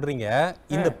ஒன்னு சொல்றீங்க,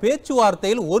 இந்த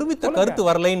பேச்சுவார்த்தையில் ஒருமித்த கருத்து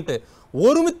வரலைன்ட்டு.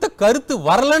 ஒருமித்த கருத்து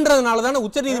வரலன்றதுனால தானே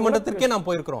உச்ச நீதிமன்றத்திற்கே நாம்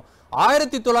போயிருக்கிறோம்.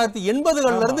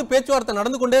 1980களிலிருந்து இருந்து பேச்சுவார்த்தை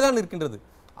நடந்து கொண்டே தான் இருக்கின்றது.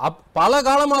 பல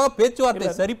காலமாக பேச்சுவார்த்தை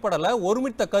சரிப்படல,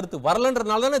 ஒருமித்த கருத்து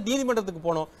வரலன்றதுனால தானே நீதிமன்றத்துக்கு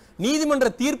போனோம். நீதிமன்ற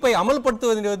தீர்ப்பை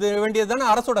அமல்படுத்த வேண்டியதுதானே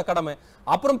அரசோட கடமை.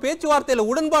 அப்புறம் பேச்சுவார்த்தையில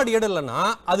உடன்பாடு எடலைன்னா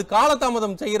அது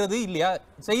காலதாமதம் செய்யறது இல்லையா?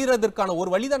 செய்யறதற்கான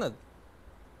ஒரு வழிதானே அது.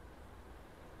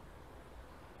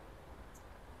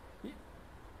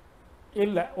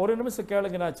 இல்லை, ஒரு நிமிஷம்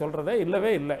கேளுங்க, நான் சொல்றதே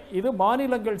இல்லவே இல்லை. இது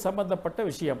மாநிலங்கள் சம்பந்தப்பட்ட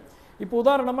விஷயம். இப்போ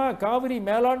உதாரணமாக காவிரி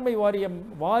மேலாண்மை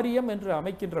வாரியம் என்று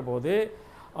அமைக்கின்ற போது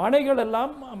அணைகள்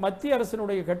எல்லாம் மத்திய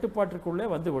அரசினுடைய கட்டுப்பாட்டிற்குள்ளே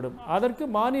வந்துவிடும். அதற்கு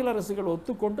மாநில அரசுகள்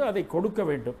ஒத்துக்கொண்டு அதை கொடுக்க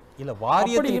வேண்டும்.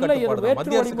 வேற்று வழிமுறை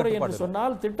என்று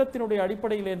சொன்னால், திட்டத்தினுடைய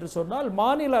அடிப்படையில் என்று சொன்னால்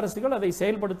மாநில அரசுகள் அதை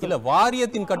செயல்படுத்த.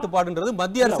 வாரியத்தின் கட்டுப்பாடுன்றது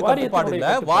மத்திய அரசு கட்டுப்பாடு இல்ல,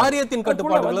 வாரியத்தின்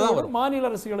கட்டுப்பாடுல தான் வரும்.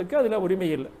 மாநில அரசுகளுக்கு அதுல உரிமை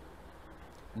இல்லை.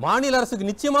 மாநில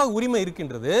அரசுக்கு நிச்சயமாக உரிமை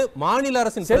இருக்கின்றது. மாநில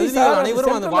அரசின் பிரதிநிதிகள்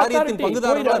அனைவரும் அந்த வாரியத்தின்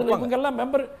பங்குதாரர்களாக இருப்பாங்க. இவங்க எல்லாம்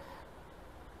மெம்பர்.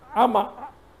 ஆமா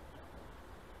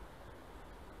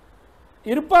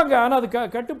இருப்பாங்க. ஆனால் அது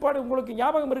கட்டுப்பாடு உங்களுக்கு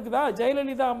ஞாபகம் இருக்குதா?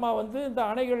 ஜெயலலிதா அம்மா வந்து இந்த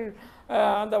அணைகள்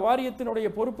அந்த வாரியத்தினுடைய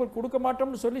பொறுப்பு கொடுக்க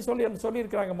மாட்டோம்னு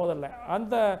சொல்லியிருக்கிறாங்க. முதல்ல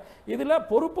அந்த இதில்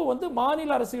பொறுப்பு வந்து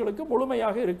மாநில அரசுகளுக்கு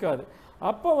முழுமையாக இருக்காது.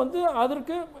 அப்போ வந்து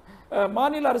அதற்கு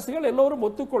மாநில அரசுகள் எல்லோரும்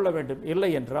ஒத்துக்கொள்ள வேண்டும். இல்லை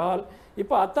என்றால்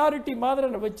இப்போ அத்தாரிட்டி மாதிரி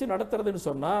வச்சு நடத்துறதுன்னு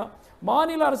சொன்னால்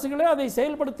மாநில அரசுகளே அதை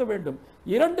செயல்படுத்த வேண்டும்.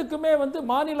 இரண்டுக்குமே வந்து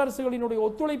மாநில அரசுகளினுடைய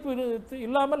ஒத்துழைப்பு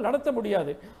இல்லாமல் நடத்த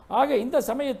முடியாது. ஆக இந்த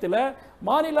சமயத்தில்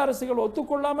மாநில அரசுகள்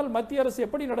ஒத்துக்கொள்ளாமல் மத்திய அரசு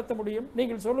எப்படி நடத்த முடியும்?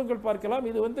 நீங்கள் சொல்லுங்கள் பார்க்கலாம்.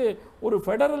 இது வந்து ஒரு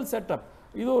ஃபெடரல் செட்டப்.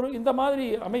 இது ஒரு இந்த மாதிரி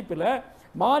அமைப்பில்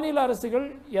மாநில அரசுகள்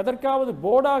எதற்காவது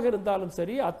போர்டாக இருந்தாலும்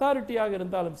சரி, அத்தாரிட்டியாக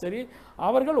இருந்தாலும் சரி,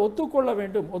 அவர்கள் ஒத்துக்கொள்ள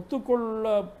வேண்டும்.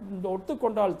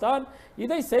 ஒத்துக்கொண்டால் தான்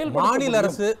இதை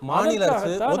செயல்படுத்த மாநில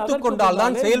அரசு ஒத்துக்கொண்டால்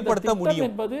தான் செயல்படுத்த முடியும்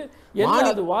என்பது என்ன?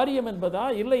 அது வாரியம் என்பதா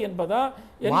இல்லை என்பதா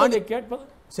என்பதை கேட்பது.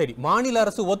 சரி, மாநில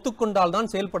அரசு ஒத்துக்கொண்டால்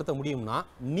தான் செயல்படுத்த முடியும்னா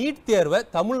நீட் தேர்வை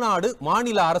தமிழ்நாடு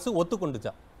மாநில அரசு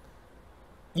ஒத்துக்கொண்டுச்சா?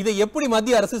 இதை எப்படி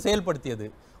மத்திய அரசு செயல்படுத்தியது?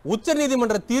 உச்ச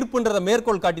நீதிமன்ற தீர்ப்புன்றத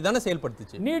மேற்கோள் காட்டி தானே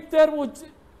செயல்படுத்துச்சு. நீட் தேர்வு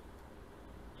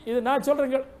இது நான்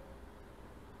சொல்றேங்க,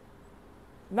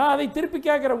 நான் அதை திருப்பி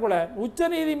கேட்கிறேன் கூட. உச்ச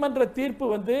நீதிமன்ற தீர்ப்பு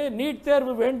வந்து நீட்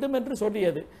தேர்வு வேண்டும் என்று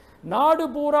சொல்லியது. நாடு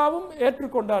பூராவும்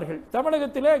ஏற்றுக்கொண்டார்கள்.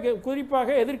 தமிழகத்திலே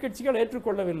குறிப்பாக எதிர்க்கட்சிகள்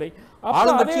ஏற்றுக்கொள்ளவில்லை.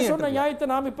 அதே சொன்ன நியாயத்தை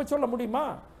நாம் இப்ப சொல்ல முடியுமா?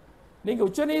 நீங்க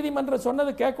உச்ச நீதிமன்றம்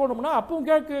சொன்னது கேட்கணும்னா அப்பவும்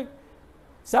கேட்க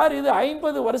சார். இது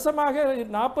 50 வருஷமாக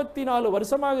 44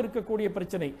 வருஷமாக இருக்கக்கூடிய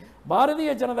பிரச்சனை.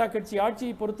 பாரதிய ஜனதா கட்சி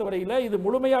ஆட்சியை பொறுத்தவரையில் இது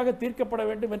முழுமையாக தீர்க்கப்பட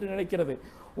வேண்டும் என்று நினைக்கிறது.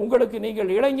 உங்களுக்கு,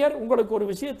 நீங்கள் இளைஞர், உங்களுக்கு ஒரு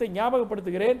விஷயத்தை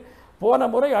ஞாபகப்படுத்துகிறேன். போன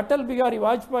முறை அடல் பிகாரி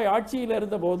வாஜ்பாய் ஆட்சியில்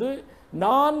இருந்தபோது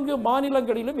 4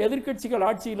 மாநிலங்களிலும் எதிர்க்கட்சிகள்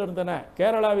ஆட்சியில் இருந்தன.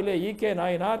 கேரளாவிலே E.K.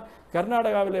 நாயனார்,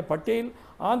 கர்நாடகாவிலே பட்டேல்,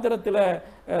 ஆந்திரத்தில்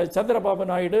சந்திரபாபு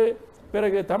நாயுடு,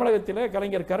 பிறகு தமிழகத்தில்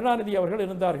கலைஞர் கருணாநிதி அவர்கள்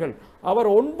இருந்தார்கள். அவர்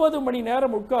 9 மணி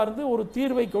நேரம் உட்கார்ந்து ஒரு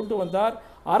தீர்வை கொண்டு வந்தார்.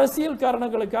 அரசியல்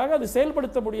காரணங்களுக்காக அது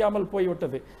செயல்படுத்த முடியாமல்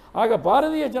போய்விட்டது. ஆக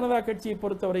பாரதிய ஜனதா கட்சியை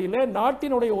பொறுத்தவரையிலே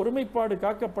நாட்டினுடைய ஒருமைப்பாடு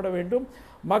காக்கப்பட வேண்டும்,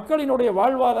 மக்களினுடைய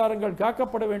வாழ்வாதாரங்கள்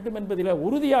காக்கப்பட வேண்டும் என்பதில்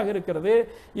உறுதியாக இருக்கிறது.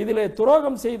 இதிலே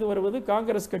துரோகம் செய்து வருவது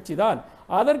காங்கிரஸ் கட்சி தான்.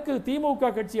 அதற்கு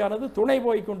திமுக கட்சியானது துணை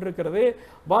போய் கொண்டிருக்கிறது.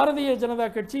 பாரதிய ஜனதா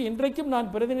கட்சி இன்றைக்கும்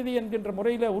நான் பிரதிநிதி என்கின்ற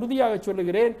முறையில் உறுதியாக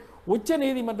சொல்லுகிறேன், உச்ச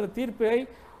நீதிமன்ற தீர்ப்பை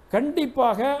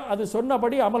கண்டிப்பாக அது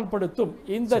சொன்னபடி அமல்படுத்தும்.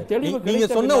 இந்த தெளிவு நீங்க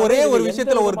சொன்ன ஒரே ஒரு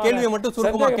விஷயத்துல ஒரு கேள்வியை மட்டும்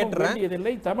சுருக்கமா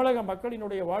கேட்கிறேன். தமிழக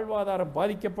மக்களினுடைய வாழ்வாதாரம்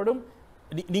பாதிக்கப்படும்.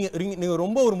 நீங்க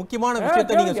ரொம்ப ஒரு முக்கியமான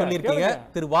விஷயத்தை நீங்க சொல்லியிருக்கீங்க.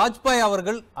 திரு வாஜ்பாய்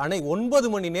அவர்கள்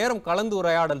 9 மணி நேரம்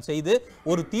கலந்துரையாடல் செய்து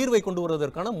ஒரு தீர்வை கொண்டு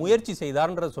வருவதற்கான முயற்சி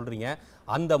செய்தார்ன்ற சொல்றீங்க.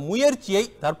 அந்த முயற்சியை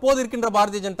தற்போது இருக்கின்ற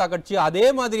பாரதிய ஜனதா கட்சி அதே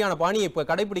மாதிரியான பாணியை இப்ப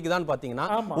கடைபிடிக்குதான்னு பாத்தீங்கன்னா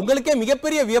உங்களுக்கே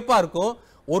மிகப்பெரிய வியப்பா இருக்கும்.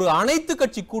 ஒரு அனைத்து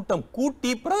கட்சி கூட்டம் கூட்டி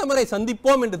பிரதமரை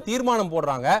சந்திப்போம் என்று தீர்மானம்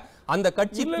போடுறாங்க. அந்த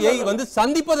கட்சியை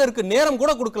சந்திப்பதற்கு நேரம்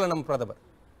கூட கொடுக்கல நம்ம பிரதமர்.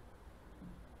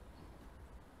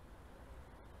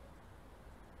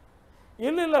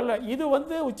 இல்ல இது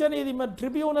உச்சநீதிமன்ற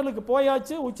ட்ரிபியூனலுக்கு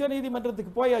போயாச்சு,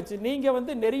 உச்சநீதிமன்றத்துக்கு போயாச்சு.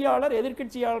 நீங்க நெறியாளர்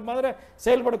எதிர்க்கட்சியாளர் மாதிரி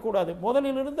செயல்படக்கூடாது.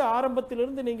 முதலிலிருந்து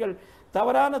ஆரம்பத்திலிருந்து நீங்கள்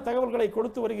தவறான தகவல்களை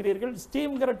கொடுத்து வருகிறீர்கள்.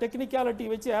 ஸ்டீம்ங்கிற டெக்னிக்காலிட்டி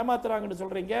வச்சு ஏமாத்துறாங்கன்னு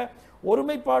சொல்றீங்க.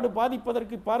 ஒருமைப்பாடு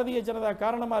பாதிப்பதற்கு பாரதிய ஜனதா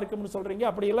காரணமா இருக்கும்னு சொல்றீங்க.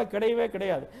 அப்படி எல்லாம் கிடையவே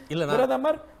கிடையாது.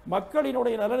 பிரதமர்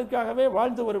மக்களினுடைய நலனுக்காகவே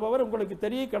வாழ்ந்து வருபவர். உங்களுக்கு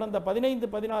தெரியும், கடந்த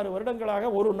 15-16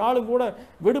 வருடங்களாக ஒரு நாளும் கூட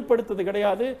விடுபடுத்தது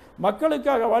கிடையாது.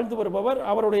 மக்களுக்காக வாழ்ந்து வருபவர்.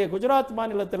 அவருடைய குஜராத்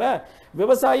மாநிலத்தில்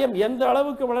விவசாயம் எந்த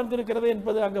அளவுக்கு வளர்ந்திருக்கிறது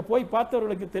என்பது அங்கே போய்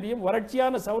பார்த்தவர்களுக்கு தெரியும்.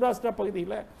 வறட்சியான சௌராஷ்டிரா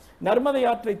பகுதியில் நர்மதை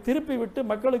ஆற்றை திருப்பி விட்டு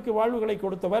மக்களுக்கு வாழ்வுகளை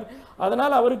கொடுத்தவர்.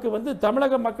 அதனால் அவருக்கு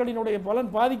தமிழக மக்களினுடைய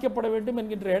பலன் பாதிக்கப்பட வேண்டும்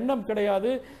என்கின்ற எண்ணம்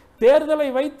கிடையாது. தேர்தலை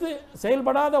வைத்து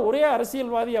செயல்படாத ஒரே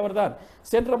அரசியல்வாதி அவர்தான்.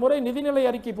 சென்ற முறை நிதிநிலை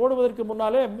அறிக்கை போடுவதற்கு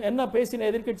முன்னாலே என்ன பேசின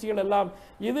எதிர்க்கட்சிகள் எல்லாம்,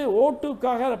 இது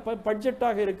ஓட்டுக்காக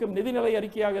பட்ஜெட்டாக இருக்கும், நிதிநிலை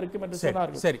அறிக்கையாக இருக்கும் என்று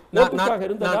சொன்னார்கள். ஓட்டுக்காக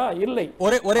இருந்ததா? இல்லை.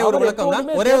 ஒரே ஒரு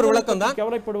விளக்கம் தான்.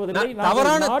 கவலைப்படுவதில்லை,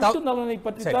 நாட்டு நலனை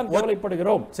பற்றி தான்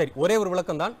கவலைப்படுகிறோம். சரி, ஒரே ஒரு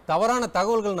விளக்கம் தான். தவறான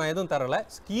தகவல்கள் நான் எதுவும் தரல.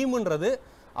 ஸ்கீம்ன்றது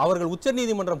அவர்கள்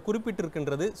உச்சநீதிமன்றம்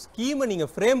குறிப்பிட்டிருக்கின்றது. ஸ்கீமை நீங்க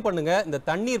ஃப்ரேம் பண்ணுங்க. இந்த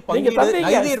தண்ணீர்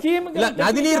பங்கீடு,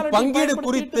 நதிநீர் பங்கீடு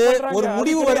குறித்து ஒரு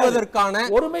முடிவு வருவதற்கான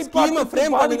ஸ்கீமை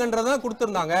ஃப்ரேம் பண்ணுங்கன்றத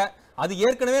கொடுத்திருந்தாங்க. அது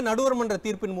ஏற்கனவே நடுவர் மன்ற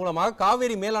தீர்ப்பின் மூலமாக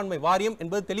காவேரி மேலாண்மை வாரியம்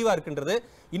என்பது தெளிவா இருக்கின்றது.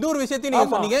 இன்னொரு விஷயத்தையும்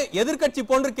நீங்க சொன்னீங்க, எதிர்க்கட்சி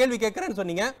போன்ற கேள்வி கேட்கிறேன்னு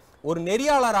சொன்னீங்க. ஒரு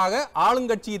நெறியாளராக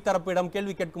ஆளுங்கட்சி தரப்பிடம்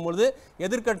கேள்வி கேட்கும் பொழுது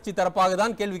எதிர்க்கட்சி தரப்பாக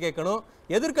தான் கேள்வி கேட்கணும்,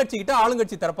 எதிர்க்கட்சி கிட்ட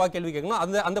ஆளுங்கட்சி தரப்பாக கேள்வி கேட்கணும்.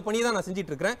 அந்த பணியை தான் நான்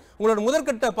செஞ்சிட்டு இருக்கிறேன். உங்களோட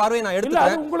முதற்கட்ட பார்வையை நான்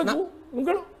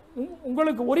எடுத்துக்கிறேன்.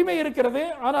 உங்களுக்கு உரிமை இருக்கிறது,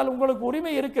 ஆனால் உங்களுக்கு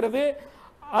உரிமை இருக்கிறது,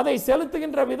 அதை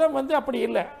செலுத்துகின்ற விதம் அப்படி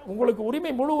இல்லை. உங்களுக்கு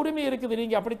உரிமை, முழு உரிமை இருக்குது,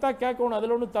 நீங்க அப்படித்தான் கேட்கணும்,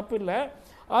 அதுல ஒன்றும் தப்பு இல்லை.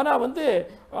 ஆனா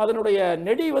அதனுடைய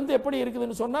நெடி எப்படி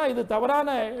இருக்குதுன்னு சொன்னா, இது தவறான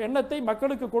எண்ணத்தை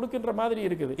மக்களுக்கு கொடுக்கின்ற மாதிரி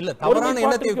இருக்குது. இல்ல, தவறான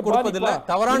எண்ணத்தை கொடுப்பதில்லை,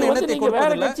 தவறான எண்ணத்தை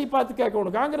வேற கட்சி பார்த்து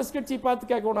கேட்கணும், காங்கிரஸ் கட்சி பார்த்து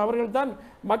கேட்கணும். அவர்கள் தான்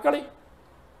மக்களை.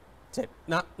 சரி,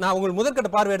 நான் உங்கள் முதற்கட்ட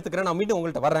பார்வை எடுத்துக்கிறேன். நான் மீண்டும்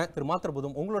உங்கள்கிட்ட வரேன். திரு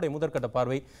மாத்திரபுதம், உங்களுடைய முதற்கட்ட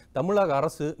பார்வை. தமிழக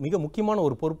அரசு மிக முக்கியமான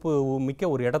ஒரு பொறுப்பு மிக்க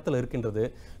ஒரு இடத்துல இருக்கின்றது.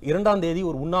 2ஆம் தேதி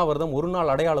ஒரு உண்ணாவிரதம், ஒரு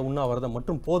நாள் அடையாள உண்ணாவிரதம்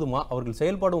மற்றும் போதுமா? அவர்கள்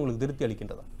செயல்பாடு உங்களுக்கு திருப்தி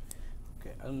அளிக்கின்றதா?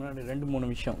 ஓகே, அது முன்னாடி 2-3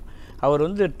 விஷயம். அவர்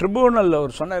ட்ரிபியூனல்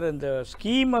அவர் சொன்னார், இந்த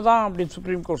ஸ்கீமை தான் அப்படின்னு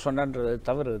சுப்ரீம் கோர்ட் சொன்னன்றது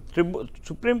தவறு.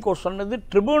 சுப்ரீம் கோர்ட் சொன்னது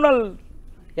ட்ரிபியூனல்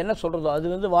என்ன சொல்கிறதோ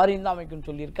அது வாரியம் தான் அமைக்கும்னு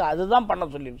சொல்லியிருக்கு. அதுதான் பண்ண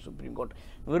சொல்லியிருக்கு சுப்ரீம் கோர்ட்.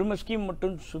 வெறும் ஸ்கீம்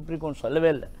மட்டும் சுப்ரீம் கோர்ட்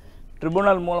சொல்லவே இல்லை.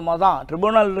 ட்ரிபியூனல் மூலமாக தான்,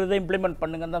 ட்ரிபியூனல் இதை இம்ப்ளிமெண்ட்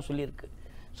பண்ணுங்கன்னு தான் சொல்லியிருக்கு.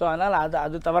 ஸோ அதனால்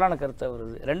அது தவறான கருத்தை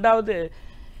வருது. ரெண்டாவது,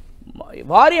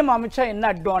 வாரியம் அமைச்சா என்ன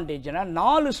அட்வான்டேஜ்னா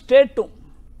 4 ஸ்டேட்டும்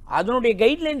அதனுடைய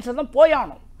கைட்லைன்ஸை தான்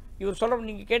போயானோம். இவர் சொல்கிற,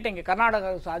 நீங்கள் கேட்டீங்க,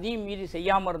 கர்நாடகா அதையும் மீறி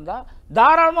செய்யாமல் இருந்தால்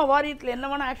தாராளமாக வாரியத்தில் என்ன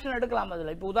வேணால் ஆக்ஷன் எடுக்கலாம்.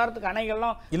 அதில் இப்போ உதாரணத்துக்கு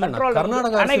அணைகள்லாம்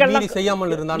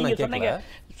சொன்னீங்க,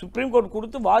 சுப்ரீம் கோர்ட்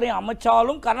கொடுத்து வாரியம்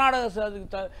அமைச்சாலும் கர்நாடகா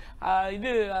அதுக்கு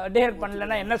இது அடேர்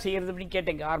பண்ணலைன்னா என்ன செய்யறது அப்படின்னு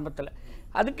கேட்டீங்க ஆரம்பத்தில்.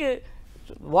 அதுக்கு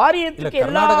வாரியத்துக்கு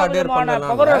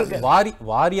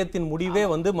வாரியத்தின் முடிவே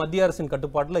மத்திய அரசின்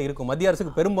கட்டுப்பாட்டுல இருக்கும். மத்திய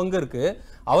அரசுக்கு பெரும் பங்கு இருக்கு.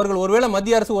 அவர்கள் ஒருவேளை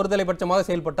மத்திய அரசு ஒருதலைபட்சமாக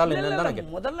செயல்பட்டால் என்னன்னு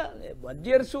முதல்ல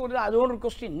மத்திய அரசு அது ஒரு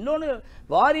கொஸ்டின். இன்னொன்னு,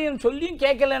 வாரியம் சொல்லியும்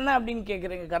கேட்கலன்னா அப்படின்னு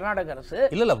கேக்குறீங்க கர்நாடக அரசு.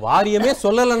 இல்ல வாரியமே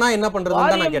சொல்லலன்னா என்ன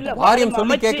பண்றதுன்னு நான் கேட்டேன். வாரியம்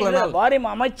சொல்லி கேட்கலன்னா,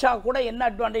 வாரியம் அமைச்சா கூட என்ன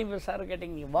அட்வான்டேஜ் சார்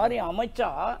கேட்டீங்க. வாரியம்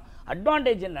அமைச்சா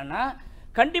அட்வான்டேஜ் என்னன்னா,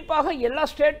 கண்டிப்பாக எல்லா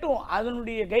ஸ்டேட்டும்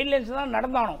அதனுடைய கைட்லைன்ஸ் தான்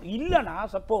நடந்தானோம். இல்லைன்னா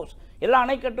சப்போஸ் எல்லா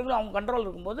அணைக்கட்டுகளும் அவங்க கண்ட்ரோல்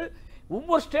இருக்கும்போது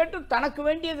ஒவ்வொரு ஸ்டேட்டும் தனக்கு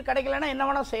வேண்டியது கிடைக்கலன்னா என்ன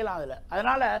வேணா செய்யலாம் அதில்.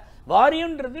 அதனால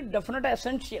வாரியம்ன்றது டெஃபினட்டா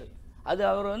எசென்ஷியல். அது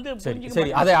அவர்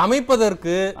சரி, அதை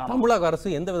அமைப்பதற்கு தமிழக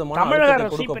அரசு எந்த விதமான தமிழக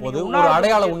அரசு கொடுக்க போது ஒரு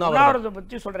அடையாள உண்ணாவிரதத்தை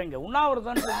பற்றி சொல்றீங்க.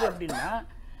 உண்ணாவிரதம் அப்படின்னா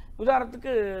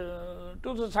உதாரணத்துக்கு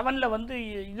 2007 வந்து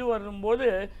இது வரும்போது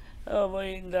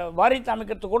இந்த வாரியத்தை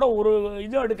அமைக்கிறதுக்கு கூட ஒரு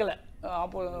இதுவும் எடுக்கலை.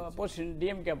 அப்போசிஷன்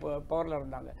டிஎம்கே பவரில்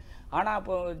இருந்தாங்க. ஆனால்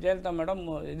அப்போ ஜெயலலிதா மேடம்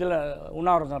இதில்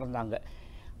உண்ணாவிரதம் இருந்தாங்க.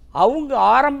 அவங்க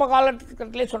ஆரம்ப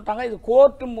காலகட்டத்திலே சொல்லிட்டாங்க இது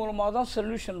கோர்ட்டு மூலமாக தான்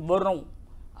சொல்யூஷன் வரும்,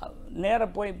 நேராக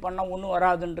போய் பண்ணால் ஒன்றும்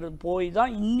வராதுன்றது போய்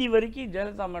தான் இன்னி வரைக்கும்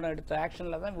ஜெயலலிதா மேடம் எடுத்த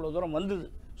ஆக்ஷனில் தான் இவ்வளோ தூரம் வந்தது.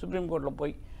 சுப்ரீம் கோர்ட்டில்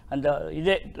போய் அந்த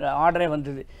இதே ஆர்டரே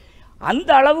வந்தது. அந்த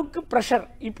அளவுக்கு பிரஷர்.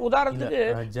 இப்போ உதாரணத்துக்கு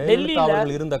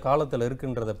டெல்லியில் இருந்த காலத்துல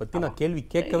இருக்குன்றத பத்தி நான் கேள்வி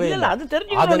கேட்கவே இல்லை. அது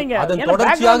தெரிஞ்சுக்கணும். அதன்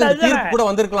தொடர்ச்சியாக இந்த தீர்ப்பு கூட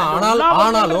வந்திருக்கலாம்.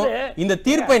 ஆனாலும் இந்த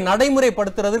தீர்ப்பை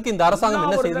நடைமுறைப்படுத்துறதுக்கு இந்த அரசாங்கம்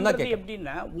என்ன செய்யுதுன்னா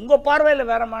எப்படின்னா உங்க பார்வையில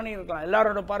வேற மாதிரி இருக்கலாம்,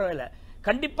 எல்லாரோட பார்வையில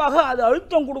கண்டிப்பாக அது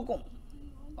அழுத்தம் கொடுக்கும்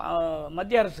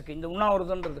மத்திய அரசுக்கு. இந்த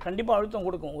உண்ணாவிரதம்ன்றது கண்டிப்பா அழுத்தம்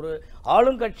கொடுக்கும். ஒரு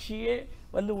ஆளுங்கட்சியே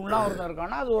வந்து உண்ணாவிரதம்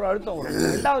இருக்கான்னா அது ஒரு அழுத்தம்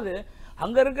கொடுக்கும். ரெண்டாவது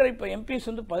அங்க இருக்கிற இப்ப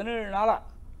எம்பிஸ் வந்து 17 நாளா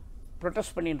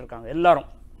ப்ரொட்டஸ்ட் பண்ணிட்டு இருக்காங்க எல்லாரும்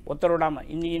ஒருத்தர் விடாமல்.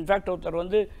 இன்னைக்கு இன்ஃபேக்ட் ஒருத்தர்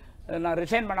வந்து நான்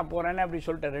ரிசைன் பண்ண போறேன்னு அப்படி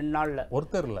சொல்லிட்டு 2 நாளில்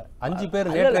ஒருத்தர் இல்லை 5 பேர்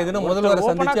முதல்வர்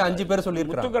சந்திச்சு 5 பேர்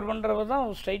சொல்லியிருக்காங்க. முத்துக்கர் பண்றவர் தான்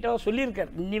ஸ்ட்ரைட்டாக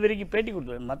சொல்லியிருக்காரு. இன்னி வரைக்கும் பேட்டி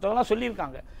கொடுத்தது மற்றவங்களாம்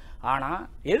சொல்லியிருக்காங்க. ஆனால்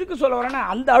எதுக்கு சொல்ல வரேன்னா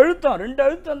அந்த அழுத்தம் 2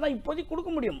 அழுத்தம் தான் இப்போதைக்கு கொடுக்க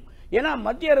முடியும். ஏன்னா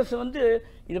மத்திய அரசு வந்து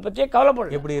இதை பற்றியே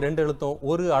கவலைப்படும். எப்படி 2 அழுத்தம்?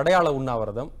 ஒரு அடையாள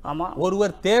உண்ணாவிரதம். ஆமா,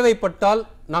 ஒருவர் தேவைப்பட்டால்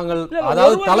நாங்கள்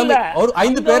அதாவது தலைமை ஒரு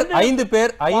 5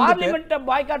 பேர் பார்லிமெண்ட்டை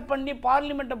பாய்காட் பண்ணி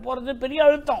பார்லிமெண்ட்டை போறது பெரிய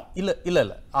அழுத்தம். இல்ல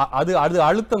அது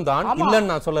அழுத்தம் தான்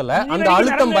இல்லன்னு நான் சொல்லல. அந்த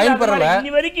அழுத்தம் பயன் தரல,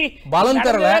 பலம்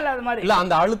தரல. இல்ல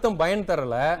அந்த அழுத்தம் பயன்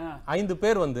தரல. 5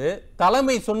 பேர் வந்து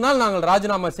தலைமை சொன்னால் நாங்கள்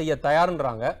ராஜினாமா செய்ய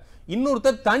தயார்ன்றாங்க.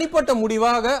 இன்னொருத்தர் தனிப்பட்ட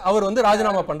முடிவாக அவர் வந்து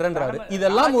ராஜினாமா பண்றேன்றாரு.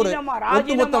 இதெல்லாம் ஒரு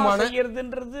ஒட்டுமொத்தமான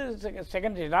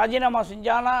செகண்டரி. ராஜினாமா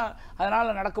செஞ்சானா அதனால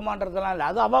நடக்குமான்றதெல்லாம் இல்லை,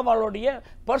 அது அவளுடைய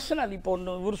பர்சனல். இப்போ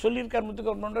இவர் சொல்லியிருக்கார்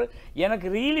முத்துக்கர், எனக்கு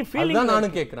ரியலி ஃபீலிங் தான்.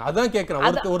 நானும் கேட்கிறேன், அதான் கேட்கிறேன்.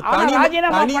 ஒரு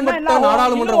தனிப்பட்ட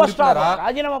நாடாளுமன்ற உறுப்பினரா,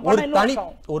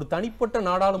 ஒரு தனிப்பட்ட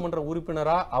நாடாளுமன்ற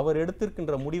உறுப்பினரா அவர்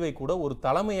எடுத்திருக்கின்ற முடிவை கூட ஒரு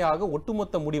தலைமையாக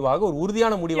ஒட்டுமொத்த முடிவாக ஒரு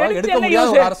உறுதியான முடிவாக எடுக்க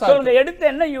முடியாத ஒரு அரசாங்கம் எடுத்து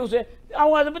என்ன யூஸ்?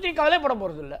 அவங்க அதை பத்தி கவலைப்பட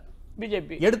போறது இல்லை.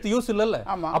 பிஜேபி எடுத்து யூஸ் இல்ல.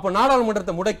 அப்ப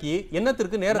நாடாளுமன்றத்தை முடக்கி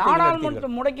என்னத்திற்கு நேரத்தை நாடாளுமன்றத்தை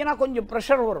முடக்கினா கொஞ்சம்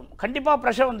பிரஷர் வரும். கண்டிப்பா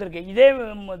பிரஷர் வந்திருக்கு. இதே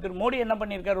திரு மோடி என்ன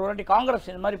பண்ணிருக்காரு, ஒரு வாட்டி காங்கிரஸ்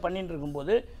இந்த மாதிரி பண்ணிட்டு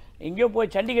இருக்கும்போது எங்கேயோ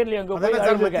போய் சண்டிகர்ல எங்கோ போய்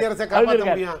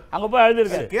அங்க போய்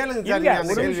அழுதுருக்காரு.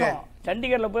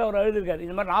 சண்டிகர்ல போய் அவர் அழுதுருக்காரு.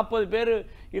 இந்த மாதிரி 40 பேர்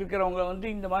இருக்கிறவங்க வந்து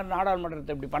இந்த மாதிரி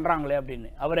நாடாளுமன்றத்தை இப்படி பண்றாங்களே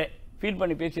அப்படின்னு அவரே ஃபீல்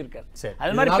பண்ணி பேசியிருக்காரு.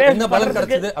 அது மாதிரி என்ன பலன்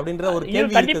கிடைச்சது அப்படின்ற ஒரு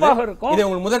கேள்வி கண்டிப்பாக இருக்கும். இதை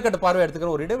உங்களுக்கு முதற்கட்ட பார்வை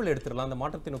எடுத்துக்கிற ஒரு இடைவெளி எடுத்துடலாம். அந்த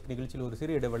மாற்றத்தை நோக்கி நிகழ்ச்சியில் ஒரு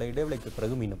சிறிய இடைவெளிக்கு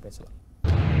பிறகு மீண்டும் பேசலாம்.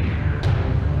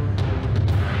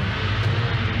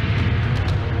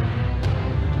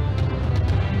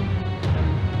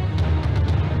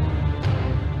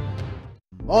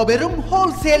 மாபெரும்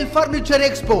ஹோல்சேல் பர்னிச்சர்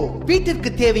எக்ஸ்போ. வீட்டிற்கு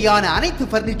தேவையான அனைத்து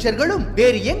பர்னிச்சர்களும்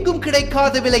வேறு எங்கும்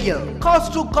கிடைக்காத விலையில்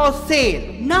காஸ்ட் டு காஸ்ட் சேல்.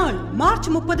 நாள் மார்ச்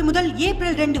 30 முதல்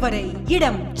ஏப்ரல் 2 வரை.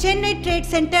 இடம் சென்னை ட்ரேட்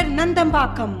சென்டர்,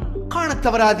 நந்தம்பாக்கம். காணத்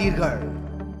தவறாதீர்கள்.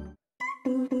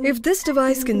 If this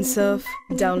device can surf,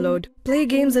 download, play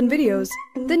games and videos,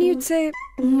 then you'd say,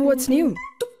 what's new?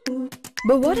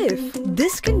 But what if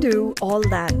this can do all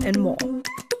that and more?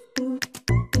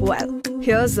 Well,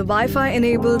 here's the Wi-Fi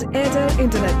enabled Airtel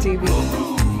Internet TV.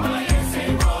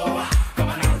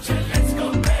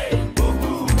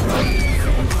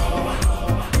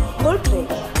 Full play.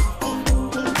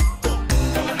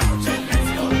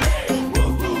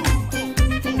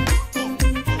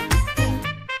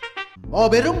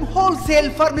 மாபெரும் wholesale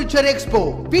furniture expo.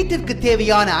 வீட்டிற்கு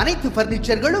தேவையான அனைத்து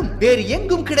பர்னிச்சர்களும் வேறு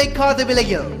எங்கும் கிடைக்காத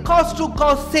விலையில் cost to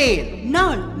cost sale.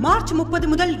 நாள் March 30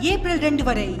 முதல் ஏப்ரல் 2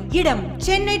 வரை. இடம்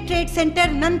சென்னை ட்ரேட்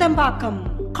சென்டர், நந்தம்பாக்கம்.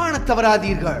 காணத்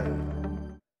தவறாதீர்கள்.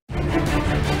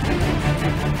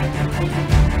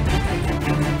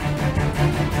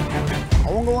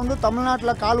 அவங்க வந்து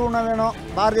தமிழ்நாட்டில் கால் ஊன வேணும்,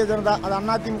 பாரதிய ஜனதா அது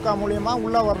அதிமுக மூலியமா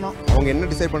உள்ள வரணும். அவங்க என்ன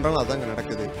டிசைட் பண்றாங்களோ அதாங்க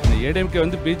நடக்குது. இந்த ஏடிஎம்கே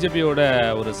வந்து பிஜேபியோட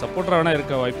ஒரு சப்போர்ட்டரான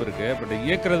இருக்க வாய்ப்பு இருக்கு. பட்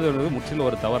இயக்கிறது முற்றிலும்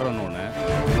ஒரு தவறான ஒன்று.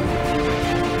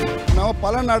 நம்ம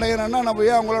பலன் அடையணும்னா நம்ம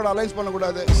ஏன் அவங்களோட அலைன்ஸ்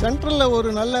பண்ணக்கூடாது? சென்ட்ரலில்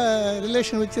ஒரு நல்ல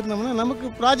ரிலேஷன் வச்சுருந்தோம்னா நமக்கு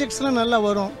ப்ராஜெக்ட்ஸ்லாம் நல்லா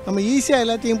வரும். நம்ம ஈஸியாக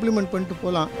எல்லாத்தையும் இம்ப்ளிமெண்ட் பண்ணிட்டு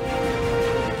போகலாம்.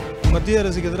 மத்திய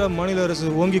அரசுக்கு எதிராக மாநில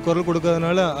அரசு ஓங்கி குரல்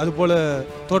கொடுக்காதனால அது போல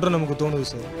தோற்றம் நமக்கு தோணுது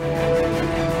சார்.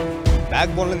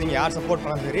 பேக் போனில் நீங்கள் யார் சப்போர்ட்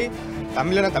பண்ணாலும் சரி,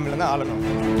 தமிழனா தான் ஆளணும்.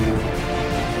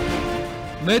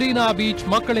 மெரினா பீச்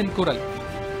மக்களின் குரல்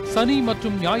சனி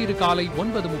மற்றும் ஞாயிறு காலை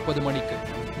 9:30 மணிக்கு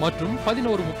மற்றும்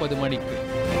 11:30 மணிக்கு.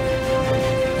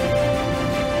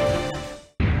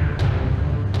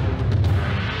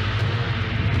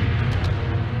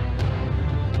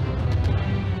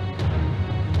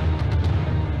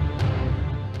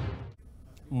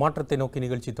 மாற்றத்தை நோக்கி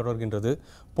நிகழ்ச்சி தொடர்கின்றது.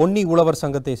 பொன்னி உழவர்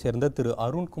சங்கத்தை சேர்ந்த திரு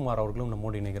அருண்குமார் அவர்களும்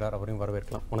நம்மோடு இணைகிறார். அவரையும்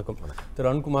வரவேற்கலாம். வணக்கம் திரு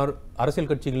அருண்குமார். அரசியல்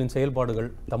கட்சிகளின் செயல்பாடுகள்,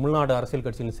 தமிழ்நாடு அரசியல்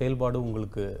கட்சியின் செயல்பாடு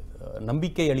உங்களுக்கு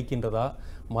நம்பிக்கை அளிக்கின்றதா?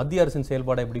 மத்திய அரசின்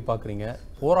செயல்பாடை எப்படி பார்க்குறீங்க?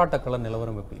 போராட்ட கள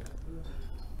நிலவரம் எப்படி இருக்கு?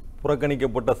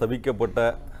 புறக்கணிக்கப்பட்ட, சபிக்கப்பட்ட,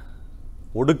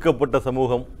 ஒடுக்கப்பட்ட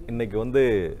சமூகம் இன்னைக்கு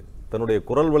தன்னுடைய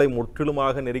குரல் வலை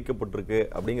முற்றிலுமாக நெரிக்கப்பட்டிருக்கு.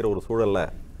 அப்படிங்கிற ஒரு சூழல்ல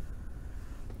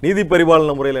நீதி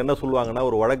பரிபாலன முறையில் என்ன சொல்லுவாங்கன்னா,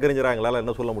 ஒரு வழக்கறிஞராக எங்களால்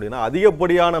என்ன சொல்ல முடியும்னா,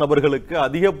 அதிகப்படியான நபர்களுக்கு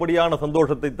அதிகப்படியான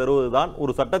சந்தோஷத்தை தருவதுதான்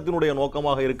ஒரு சட்டத்தினுடைய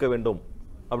நோக்கமாக இருக்க வேண்டும்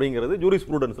அப்படிங்கிறது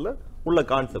ஜூரிஸ்ப்ரூடன்ஸில் உள்ள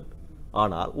கான்செப்ட்.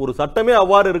 ஆனால் ஒரு சட்டமே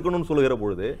அவ்வாறு இருக்கணும்னு சொல்லுகிற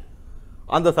பொழுது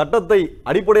அந்த சட்டத்தை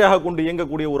அடிப்படையாக கொண்டு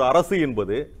இயங்கக்கூடிய ஒரு அரசு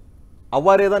என்பது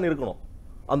அவ்வாறே தான் இருக்கணும்.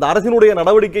 அந்த அரசினுடைய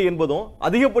நடவடிக்கை என்பதும்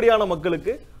அதிகப்படியான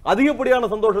மக்களுக்கு அதிகப்படியான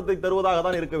சந்தோஷத்தை தருவதாக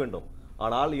தான் இருக்க வேண்டும்.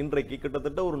 ஆனால் இன்றைக்கு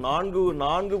கிட்டத்தட்ட ஒரு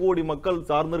 4 கோடி மக்கள்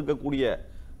சார்ந்திருக்கக்கூடிய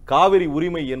காவிரி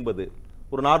உரிமை என்பது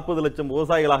ஒரு 40 லட்சம்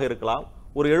விவசாயிகளாக இருக்கலாம்,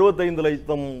 ஒரு 75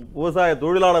 லட்சம் விவசாய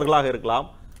தொழிலாளர்களாக இருக்கலாம்,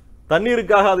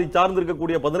 தண்ணீருக்காக அதை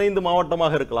சார்ந்திருக்கக்கூடிய 15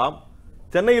 மாவட்டமாக இருக்கலாம்,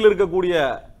 சென்னையில் இருக்கக்கூடிய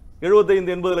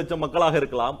 75-80 லட்சம் மக்களாக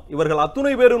இருக்கலாம். இவர்கள்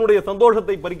அத்துணை பேருடைய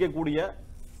சந்தோஷத்தை பறிக்கக்கூடிய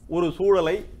ஒரு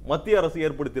சூழலை மத்திய அரசு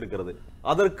ஏற்படுத்தியிருக்கிறது.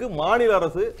 அதற்கு மாநில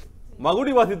அரசு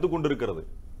மகுடி வாசித்துக் கொண்டிருக்கிறது.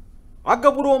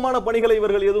 ஆக்கப்பூர்வமான பணிகளை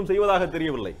இவர்கள் எதுவும் செய்வதாக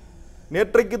தெரியவில்லை.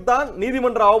 நேற்றைக்குத்தான்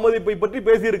நீதிமன்ற அவமதிப்பை பற்றி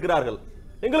பேசியிருக்கிறார்கள்.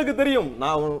 எங்களுக்கு தெரியும்,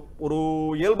 நான் ஒரு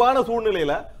இயல்பான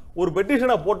சூழ்நிலையில ஒரு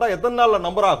பெட்டிஷனை போட்டா எத்தனை நாள்ல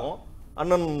நம்பர் ஆகும்.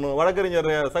 அண்ணன் வழக்கறிஞர்,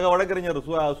 சக வழக்கறிஞர்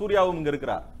சூர்யாவும் இங்க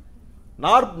இருக்கிறார்.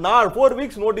 4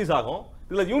 வீக்ஸ் நோட்டீஸ் ஆகும்.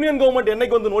 இதுல யூனியன் கவர்மெண்ட்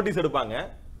என்னைக்கு நோட்டீஸ் எடுப்பாங்க?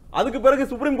 அதுக்கு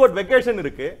பிறகு சுப்ரீம் கோர்ட் வெக்கேஷன்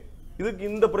இருக்கு. இதுக்கு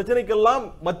இந்த பிரச்சனைக்கெல்லாம்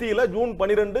மத்தியில ஜூன்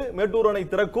 12 மேட்டூர் அணை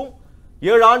திறக்கும்.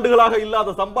 7 ஆண்டுகளாக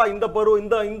இல்லாத சம்பா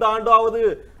இந்த ஆண்டாவது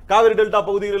காவிரி டெல்டா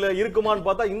பகுதிகளில் இருக்குமான்னு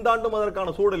பார்த்தா இந்த ஆண்டும்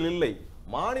அதற்கான சூழல் இல்லை.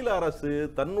 மாநில அரசு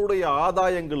தன்னுடைய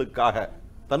ஆதாயங்களுக்காக,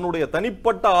 தன்னுடைய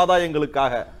தனிப்பட்ட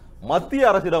ஆதாயங்களுக்காக மத்திய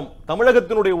அரசிடம்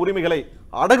தமிழகத்தினுடைய உரிமைகளை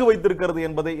அடகு வைத்திருக்கிறது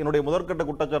என்பதை என்னுடைய முதற்கட்ட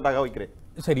குற்றச்சாட்டாக வைக்கிறேன்.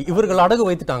 சரி, இவர்கள் அடகு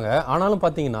வைத்துட்டாங்க. ஆனாலும்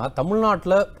பார்த்தீங்கன்னா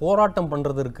தமிழ்நாட்டில் போராட்டம்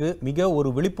பண்ணுறதற்கு மிக ஒரு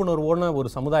விழிப்புணர்வோன ஒரு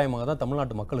சமுதாயமாக தான்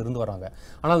தமிழ்நாட்டு மக்கள் இருந்து வராங்க.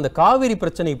 ஆனால் இந்த காவிரி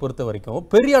பிரச்சனையை பொறுத்த வரைக்கும்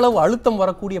பெரிய அளவு அழுத்தம்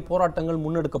வரக்கூடிய போராட்டங்கள்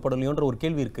முன்னெடுக்கப்படலையோன்ற ஒரு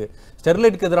கேள்வி இருக்கு.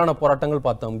 ஸ்டெர்லைட்டுக்கு எதிரான போராட்டங்கள்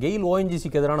பார்த்தோம், கெயில்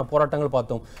ஓஎன்ஜிசிக்கு எதிரான போராட்டங்கள்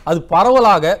பார்த்தோம். அது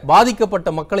பரவலாக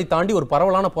பாதிக்கப்பட்ட மக்களை தாண்டி ஒரு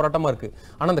பரவலான போராட்டமா இருக்கு.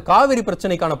 ஆனால் அந்த காவிரி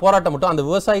பிரச்சனைக்கான போராட்டம் மட்டும் அந்த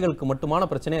விவசாயிகளுக்கு மட்டுமான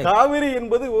பிரச்சனை. காவிரி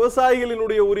என்பது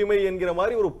விவசாயிகளினுடைய உரிமை என்கிற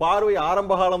மாதிரி ஒரு பார்வை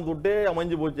ஆரம்ப காலம் தொட்டே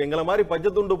அமைஞ்சு போச்சு. எங்களை மாதிரி பச்சை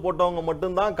துண்டு போட்டவங்க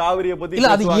மட்டும்தான் காவிரியை பத்தி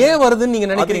இல்ல. அது ஏன் வருதுன்னு நீங்க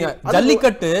நினைக்கிறீங்க?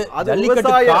 ஜல்லிக்கட்டு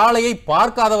காளையை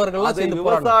பார்க்காதவர்கள்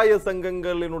விவசாய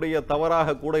சங்கங்களினுடைய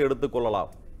தவறாக கூட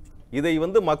எடுத்துக்கொள்ளலாம். இதை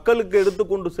மக்களுக்கு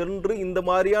எடுத்துக்கொண்டு சென்று இந்த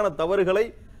மாதிரியான தவறுகளை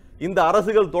இந்த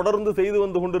அரசுகள் தொடர்ந்து செய்து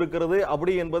வந்து கொண்டிருக்கிறது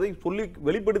அப்படி என்பதை சொல்லி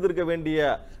வெளிப்படுத்தியிருக்க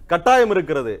வேண்டிய கட்டாயம்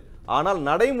இருக்கிறது. ஆனால்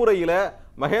நடைமுறையில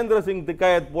மகேந்திர சிங்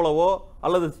திக்காயத் போலவோ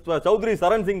அல்லது சௌத்ரி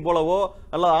சரண் சிங் போலவோ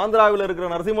அல்லது ஆந்திராவில் இருக்கிற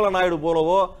நரசிம்மல நாயுடு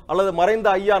போலவோ அல்லது மறைந்த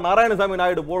ஐயா நாராயணசாமி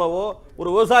நாயுடு போலவோ ஒரு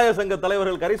விவசாய சங்க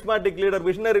தலைவர்கள், கரிஸ்மாட்டிக் லீடர்,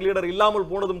 விஷனரி லீடர் இல்லாமல்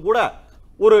போனதும் கூட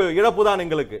ஒரு இழப்பு தான்.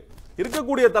 எங்களுக்கு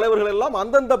இருக்கக்கூடிய தலைவர்கள் எல்லாம்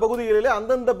அந்தந்த பகுதிகளிலே,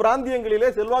 அந்தந்த பிராந்தியங்களிலே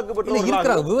செல்வாக்கு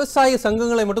பெற்றவர்கள். விவசாய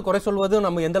சங்கங்களை மட்டும் குறை சொல்வது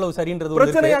நம்ம எந்த அளவு சரின்றது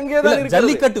பிரச்சனை அங்கேதான் இருக்கு.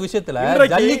 ஜல்லிக்கட்டு விஷயத்துல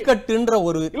ஜல்லிக்கட்டுன்ற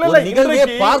ஒரு நிகழ்வை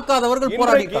பார்க்காதவர்கள்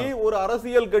போராடிட்டாங்க. ஒரு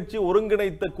அரசியல் கட்சி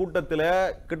ஒருங்கிணைத்த கூட்டத்தில்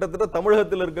கிட்டத்தட்ட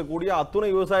தமிழகத்தில் இருக்கக்கூடிய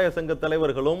அத்துணை விவசாய சங்க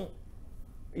தலைவர்களும்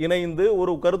இணைந்து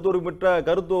ஒரு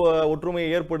கருத்து ஒற்றுமையை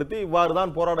ஏற்படுத்தி இவ்வாறு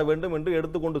தான் போராட வேண்டும் என்று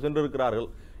எடுத்துக்கொண்டு சென்றிருக்கிறார்கள்.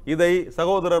 இதை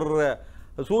சகோதரர்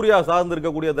சூர்யா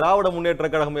சார்ந்திருக்கக்கூடிய திராவிட முன்னேற்ற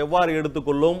கழகம் எவ்வாறு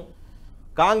எடுத்துக்கொள்ளும்,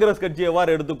 காங்கிரஸ் கட்சி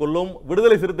எவ்வாறு எடுத்துக்கொள்ளும்,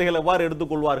 விடுதலை சிறுத்தைகள் எவ்வாறு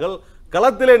எடுத்துக்கொள்வார்கள்,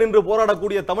 களத்திலே நின்று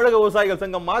போராடக்கூடிய தமிழக விவசாயிகள்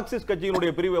சங்கம் மார்க்சிஸ்ட்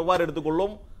கட்சியினுடைய பிரிவு எவ்வாறு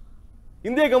எடுத்துக்கொள்ளும்,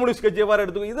 இந்திய கம்யூனிஸ்ட் கட்சி எவ்வாறு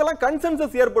எடுத்துக்கொள்ளும், இதெல்லாம்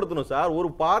கன்சென்சஸ் ஏற்படுத்தணும் சார்.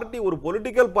 ஒரு பார்ட்டி, ஒரு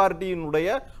பொலிட்டிக்கல்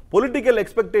பார்ட்டியினுடைய பொலிட்டிக்கல்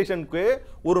எக்ஸ்பெக்டேஷனுக்கு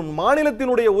ஒரு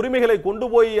மாநிலத்தினுடைய உரிமைகளை கொண்டு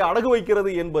போய் அடகு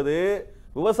வைக்கிறது என்பது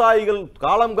விவசாயிகள்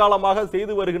காலம் காலமாக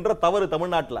செய்து வருகின்ற தவறு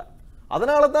தமிழ்நாட்டில்.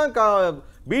 அதனால தான்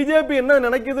பிஜேபி என்ன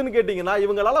நினைக்குதுன்னு கேட்டீங்கன்னா,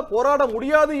 இவங்களால போராட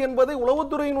முடியாது என்பதை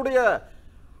உளவுத்துறையினுடைய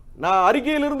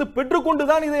அறிக்கையிலிருந்து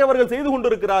பெற்றுக்கொண்டுதான் இதை அவர்கள் செய்து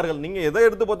கொண்டிருக்கிறார்கள். நீங்க எதை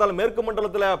எடுத்து பார்த்தாலும் மேற்கு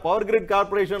மண்டலத்தில் பவர் கிரிட்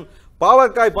கார்பரேஷன்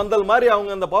பாவக்காய் பந்தல் மாதிரி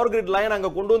அவங்க அந்த பவர் கிரிட் லைன்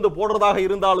அங்க கொண்டு வந்து போடுறதாக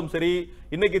இருந்தாலும் சரி,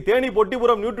 இன்னைக்கு தேனி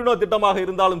பொட்டிபுரம் நியூட்ரினோ திட்டமாக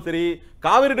இருந்தாலும் சரி,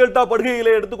 காவிரி டெல்டா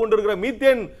படுகையிலே எடுத்துக்கொண்டிருக்கிற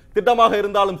மீத்தேன் திட்டமாக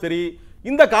இருந்தாலும் சரி,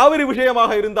 இந்த காவிரி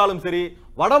விஷயமாக இருந்தாலும் சரி,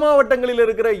 வட மாவட்டங்களில்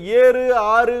இருக்கிற ஏரி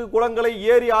ஆறு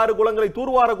குளங்களை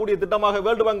தூர்வாரக்கூடிய திட்டமாக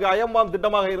வேர்ல்டு வங்கி ஐஎம்எம்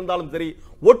திட்டமாக இருந்தாலும் சரி,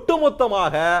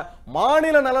 ஒட்டுமொத்தமாக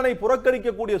மாநில நலனை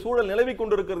புறக்கணிக்கக்கூடிய சூழல் நிலவிக்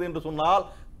கொண்டிருக்கிறது என்று சொன்னால்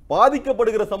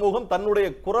பாதிக்கப்படுகிற சமூகம் தன்னுடைய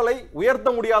குரலை உயர்த்த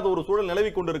முடியாத ஒரு சூழல்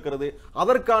நிலவிக் கொண்டிருக்கிறது.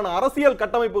 அதற்கான அரசியல்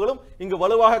கட்டமைப்புகளும் இங்கு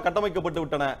வலுவாக கட்டமைக்கப்பட்டு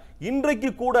விட்டன.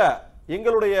 இன்றைக்கு கூட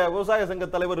எங்களுடைய விவசாய சங்க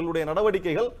தலைவர்களுடைய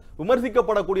நடவடிக்கைகள்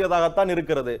விமர்சிக்கப்படக்கூடியதாகத்தான்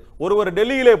இருக்கிறது. ஒருவர்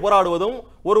டெல்லியிலே போராடுவதும்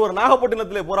ஒருவர்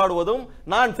நாகப்பட்டினத்திலே போராடுவதும்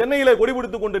நான் சென்னையிலே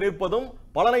கொடிபிடித்துக் கொண்டு நிற்பதும்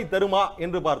பலனை தருமா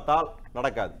என்று பார்த்தால்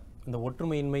நடக்காது. இந்த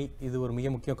ஒற்றுமையின்மை இது ஒரு மிக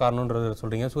முக்கிய காரணம்ன்றத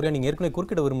சொல்றீங்க. சூர்யா, நீங்க ஏற்கனவே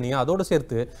குறுக்கிட விரும்புனீங்க. அதோடு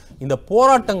சேர்த்து இந்த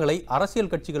போராட்டங்களை அரசியல்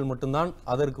கட்சிகள் மட்டும்தான்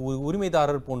அதற்கு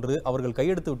உரிமைதாரர் போன்று அவர்கள்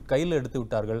கையில் எடுத்து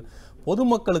விட்டார்கள்.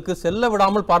 பொதுமக்களுக்கு செல்ல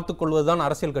விடாமல் பார்த்துக் கொள்வதுதான்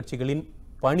அரசியல் கட்சிகளின்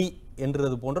பணி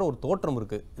என்றது போன்ற ஒரு தோற்றம்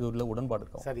இருக்கு. இது உள்ள உடன்பாடு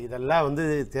இருக்கும் சார். இதெல்லாம்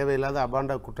தேவையில்லாத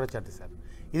அபாண்ட குற்றச்சாட்டு சார்.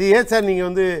 இது ஏன் சார்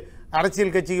நீங்க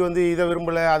அரசியல் கட்சிக்கு இதை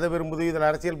விரும்பல அதை விரும்புது, இதில்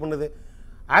அரசியல் பண்ணுது.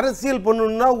 அரசியல்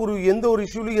பண்ணணும்னா எந்த ஒரு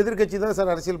இஷ்யூலையும் எதிர்கட்சி தான்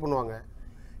சார் அரசியல் பண்ணுவாங்க.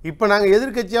 இப்போ நாங்கள்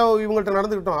எதிர்கட்சியாக இவங்கள்ட்ட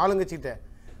நடந்துக்கிட்டோம், ஆளுங்கட்சிகிட்ட.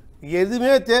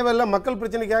 எதுவுமே தேவையில்லை, மக்கள்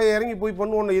பிரச்சனைக்காக இறங்கி போய்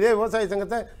பண்ணுவோம். இதே விவசாய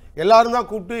சங்கத்தை எல்லாரும் தான்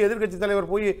கூப்பிட்டு எதிர்கட்சி தலைவர்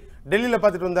போய் டெல்லியில்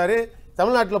பார்த்துட்டு வந்தார்.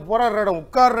 தமிழ்நாட்டில் போராடுற இடம்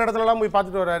உட்கார்ற இடத்துலலாம் போய்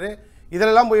பார்த்துட்டு வர்றாரு.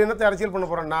 இதெல்லாம் போய் என்னத்தை அரசியல் பண்ண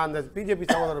போகிறேன். நான் அந்த பிஜேபி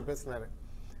சகோதரர் பேசினார்.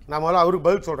 நான் முதல்ல அவருக்கு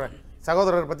பதில் சொல்கிறேன்.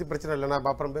 சகோதரரை பற்றி பிரச்சனை இல்லை, நான்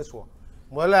அப்புறம் பேசுவோம்.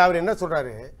 முதல்ல அவர் என்ன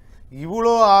சொல்கிறாரு,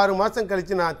 இவ்வளோ 6 மாதம்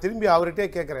கழித்து நான் திரும்பி அவர்கிட்டே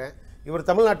கேட்குறேன். இவர்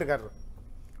தமிழ்நாட்டுக்காரர்.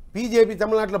 பிஜேபி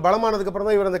தமிழ்நாட்டில் பலமானதுக்கப்புறம்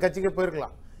தான் இவர் அந்த கட்சிக்கு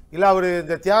போயிருக்கலாம். இல்லை அவர்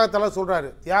இந்த தியாகத்தெல்லாம் சொல்கிறாரு.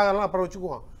 தியாகம்லாம் அப்புறம்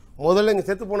வச்சுக்குவோம். முதல்ல இங்கே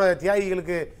செத்து போன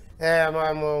தியாகிகளுக்கு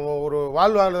ஒரு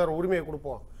வாழ்வாதார உரிமையை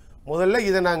கொடுப்போம். முதல்ல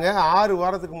இதை நாங்கள் 6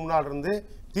 வாரத்துக்கு முன்னால் இருந்து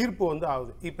தீர்ப்பு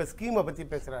ஆகுது. இப்போ ஸ்கீமை பற்றி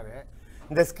பேசுகிறாரு.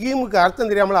 இந்த ஸ்கீமுக்கு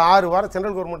அர்த்தம் தெரியாமல் 6 வாரம்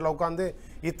சென்ட்ரல் கவர்மெண்ட்டில் உட்காந்து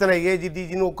இத்தனை ஏஜி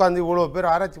டிஜின்னு உட்காந்து இவ்வளோ பேர்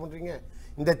ஆராய்ச்சி பண்ணுறீங்க.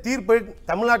 இந்த தீர்ப்பை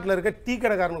தமிழ்நாட்டில் இருக்க டீ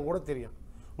கடைக்காரனுக்கு கூட தெரியும்.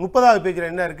 30வது பேஜில்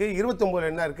என்ன இருக்குது, 29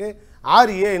 என்ன இருக்குது,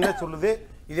 6A என்ன சொல்லுது,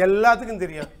 இது எல்லாத்துக்கும்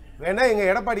தெரியும். வேணா எங்கள்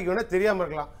எடப்பாடிக்கு வேணால் தெரியாமல்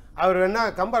இருக்கலாம். அவர் வேணா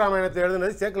கம்பராமாயணத்தை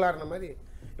எழுதுனது சேக்கலாருன மாதிரி.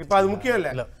 இப்போ அது முக்கியம்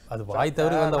இல்லை. அது வாய்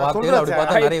தவிர வந்த வார்த்தைகள் அப்படி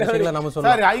பார்த்தா நிறைய விஷயங்களை நம்ம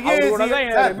சொல்லலாம். சார்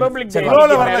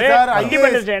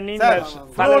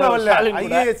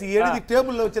ஐஏஎஸ் எழுதி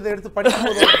டேபிள்ல வச்சதை எடுத்து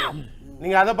படிக்கும்போது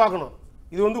நீங்க அதை பார்க்கணும்.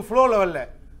 இது ஃப்ளோ லெவல்ல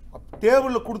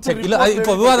டேபிள்ல கொடுத்து இல்ல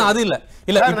இப்போ விவாதம் அது இல்ல.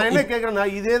 இல்ல நான் என்ன கேக்குறேன்னா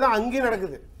இதே தான் அங்கேயும்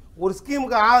நடக்குது. ஒரு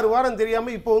ஸ்கீமுக்கு 6 வாரம்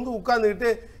தெரியாம இப்போ உட்கார்ந்துகிட்டு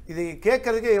இது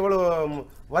கேட்கறதுக்கு எவ்வளவு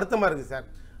வருத்தமா இருக்கு சார்.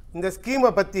 இந்த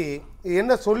ஸ்கீமை பத்தி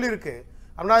என்ன சொல்லிருக்கு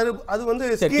அது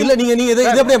இல்ல நீங்க இதை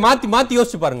அப்படியே மாத்தி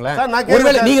யோசிச்சு பாருங்களேன்.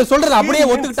 ஒருவேளை நீங்க சொல்றது அப்படியே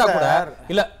ஒத்துக்கிட்டா கூட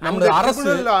இல்ல நம்ம அரசு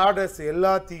ஆர்டர்ஸ்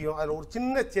எல்லாத்தையும் அதுல ஒரு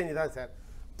சின்ன சேஞ்ச் தான் சார்.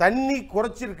 தண்ணி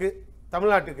குறைச்சிருக்கு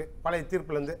தமிழ்நாட்டுக்கு பழைய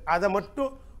தீர்ப்புல இருந்து. அதை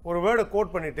மட்டும் ஒரு வேர்டை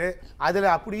கோட் பண்ணிட்டு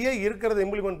அதுல அப்படியே இருக்கிறத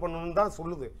இம்ப்ளிமெண்ட் பண்ணணும்னு தான்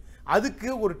சொல்லுது. அதுக்கு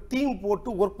ஒரு டீம் போட்டு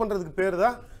ஒர்க் பண்றதுக்கு பேர்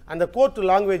தான் அந்த கோர்ட்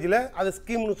லாங்குவேஜ்ல அதை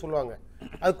ஸ்கீம்னு சொல்லுவாங்க.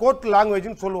 அது கோர்ட்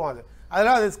லாங்குவேஜ்னு சொல்லுவாங்க.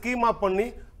 அதெல்லாம் அதை ஸ்கீமா பண்ணி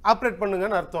ஆப்ரேட்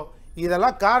பண்ணுங்கன்னு அர்த்தம்.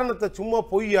 இதெல்லாம் காரணத்தை சும்மா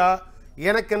பொய்யா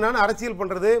எனக்கு என்னன்னு அரசியல்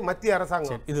பண்றது மத்திய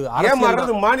அரசாங்கம்,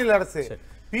 ஏமாறுறது மாநில அரசு.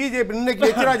 பிஜேபி இன்னைக்கு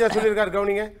எச்ராஜா சொல்லியிருக்காரு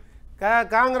கவனிங்க,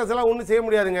 காங்கிரஸ் எல்லாம் ஒன்றும் செய்ய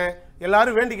முடியாதுங்க,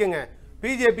 எல்லாரும் வேண்டிக்கங்க,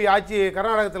 பிஜேபி ஆட்சி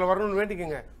கர்நாடகத்தில் வரணும்னு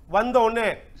வேண்டிக்கங்க. வந்த உடனே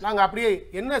நாங்கள் அப்படியே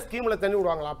என்ன ஸ்கீம்ல தண்ணி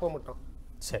விடுவாங்களா அப்போ மட்டும்.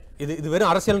 சரி, இது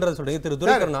வெறும் அரசியல் சொல்றீங்க திரு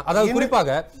துரைக்கண்ணா. அதாவது குறிப்பாக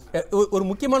ஒரு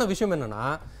முக்கியமான விஷயம் என்னன்னா,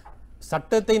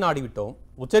 சட்டத்தை நாடிவிட்டோம்,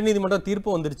 உச்சநீதிமன்ற தீர்ப்பு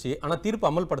வந்துருச்சு, ஆனா தீர்ப்பு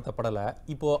அமல்படுத்தப்படல.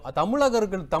 இப்போ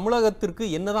தமிழகத்திற்கு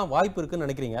என்னதான் வாய்ப்பு இருக்குன்னு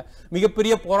நினைக்கிறீங்க?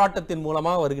 மிகப்பெரிய போராட்டத்தின்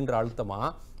மூலமா வருகின்ற அழுத்தமா,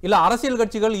 இல்ல அரசியல்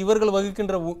கட்சிகள் இவர்கள்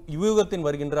வகிக்கின்ற வியூகத்தின்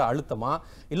வருகின்ற அழுத்தமா,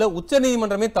 இல்ல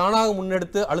உச்சநீதிமன்றமே தானாக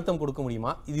முன்னெடுத்து அழுத்தம் கொடுக்க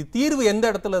முடியுமா? இது தீர்வு எந்த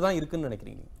இடத்துல தான் இருக்குன்னு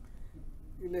நினைக்கிறீங்க?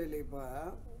 இல்லை இப்போ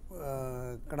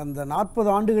கடந்த 40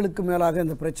 ஆண்டுகளுக்கு மேலாக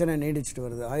இந்த பிரச்சனை நீடிச்சிட்டு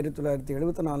வருது.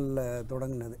 1974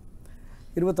 தொடங்கினது.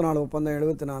 24 ஒப்பந்தம்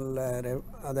 74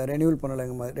 அதை ரெனியூல்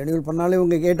பண்ணலைங்க. ரெனியூல் பண்ணாலே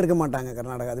இவங்க கேட்டிருக்க மாட்டாங்க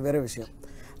கர்நாடகா, அது வேறு விஷயம்.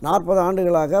 40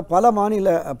 ஆண்டுகளாக பல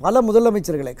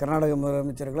முதலமைச்சர்களை, கர்நாடக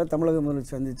முதலமைச்சர்களை தமிழக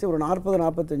முதலமைச்சர் சந்தித்து ஒரு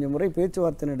 40-45 முறை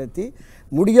பேச்சுவார்த்தை நடத்தி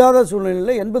முடியாத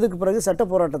சூழ்நிலையில் 80க்கு பிறகு சட்ட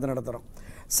போராட்டத்தை நடத்துகிறோம்.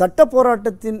 சட்ட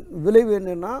போராட்டத்தின் விளைவு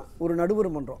என்னென்னா ஒரு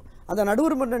நடுவர் மன்றம். அந்த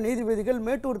நடுவர் மன்ற நீதிபதிகள்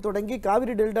மேட்டூர் தொடங்கி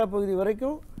காவிரி டெல்டா பகுதி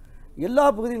வரைக்கும் எல்லா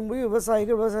பகுதியிலும் போய்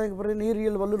விவசாயிக்கு பிறகு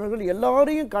நீரியல் வல்லுநர்கள்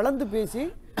எல்லாரையும் கலந்து பேசி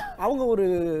அவங்க ஒரு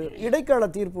இடைக்கால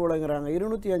தீர்ப்பு வழங்குறாங்க.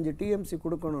 205 TMC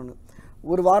கொடுக்கணும்னு,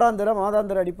 ஒரு வாராந்திர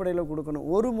மாதாந்திர அடிப்படையில் கொடுக்கணும்.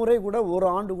 ஒரு முறை கூட ஒரு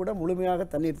ஆண்டு கூட முழுமையாக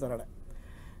தண்ணீர் தரலை.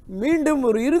 மீண்டும்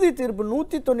ஒரு இறுதி தீர்ப்பு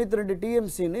 192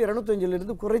 TMCன்னு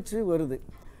 205 குறைச்சி வருது.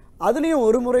 அதுலேயும்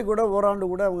ஒரு முறை கூட ஓராண்டு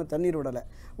கூட அவங்க தண்ணீர் விடலை.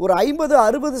 ஒரு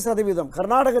 50-60%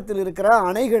 கர்நாடகத்தில் இருக்கிற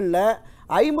அணைகளில்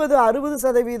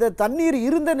 50-60% தண்ணீர்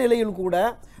இருந்த நிலையில் கூட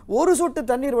ஒரு சொட்டு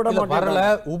தண்ணீர் விட மாட்டாங்க.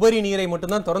 உபரி நீரை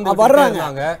மட்டும்தான் திறந்து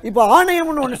வர்றாங்க. இப்போ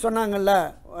ஆணையம்னு ஒன்று சொன்னாங்கல்ல,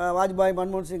 வாஜ்பாய்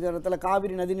மன்மோகன் சிங் காலத்தில்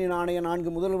காவிரி நதிநீர் ஆணையம்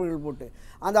 4 முதல்வர்கள் போட்டு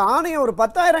அந்த ஆணையம் ஒரு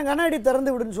 10,000 கன அடி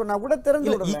திறந்து விடுன்னு சொன்னா கூட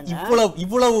திறந்து விடுறாங்க.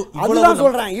 அதுதான்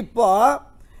சொல்றேன். இப்போ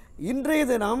இன்றைய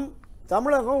தினம்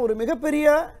தமிழகம் ஒரு மிகப்பெரிய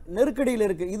நெருக்கடியில்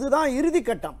இருக்கு. இதுதான் இறுதி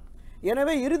கட்டம்.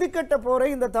 எனவே இறுதிக்கட்ட போரை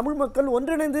இந்த தமிழ் மக்கள்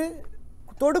ஒன்றிணைந்து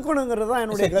தொடுக்கணுங்கிறது தான்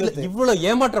என்னுடைய கருத்து. இவ்வளவு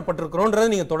ஏமாற்றப்பட்டிருக்கிறோன்றதை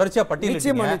நீங்க தொடர்ச்சியா நிச்சயமா.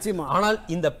 பட்டியலிட்டீங்க. ஆனால்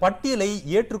இந்த பட்டியலை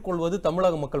ஏற்றுக்கொள்வது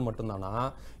தமிழக மக்கள் மட்டும்தானா,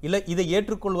 இல்ல இதை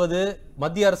ஏற்றுக்கொள்வது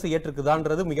மத்திய அரசு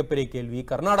ஏற்றுக்குதான்றது மிகப்பெரிய கேள்வி,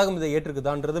 கர்நாடகம் இதை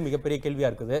ஏற்றுக்குதான்றது மிகப்பெரிய கேள்வியா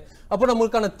இருக்குது. அப்போ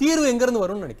நம்மளுக்கான தீர்வு எங்க இருந்து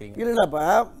வரும்னு நினைக்கிறீங்க? இல்லப்பா,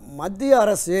 மத்திய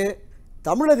அரசு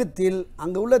தமிழகத்தில்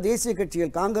அங்க உள்ள தேசிய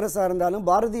கட்சிகள் காங்கிரஸா இருந்தாலும்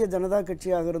பாரதிய ஜனதா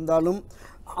கட்சியாக இருந்தாலும்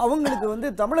அவங்களுக்கு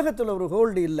தமிழகத்தில் ஒரு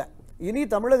ஹோல்டு இல்லை. இனி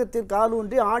தமிழகத்தில் கால்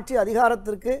ஊன்றி ஆட்சி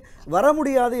அதிகாரத்திற்கு வர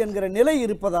முடியாது என்கிற நிலை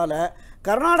இருப்பதால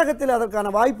கர்நாடகத்தில் அதற்கான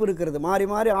வாய்ப்பு இருக்கிறது. மாறி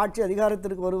மாறி ஆட்சி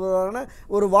அதிகாரத்திற்கு வருவதான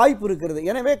ஒரு வாய்ப்பு இருக்கிறது.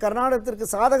 எனவே கர்நாடகத்திற்கு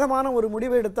சாதகமான ஒரு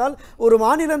முடிவை எடுத்தால் ஒரு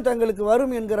மாநிலம் தங்களுக்கு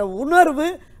வரும் என்கிற உணர்வு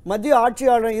மத்திய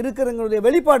ஆட்சியாளர் இருக்கிறதுங்களுடைய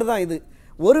வெளிப்பாடு தான் இது.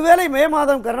 ஒருவேளை மே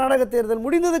மாதம் கர்நாடக தேர்தல்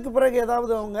முடிந்ததுக்கு பிறகு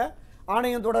ஏதாவது அவங்க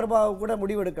ஆணையம் தொடர்பாக கூட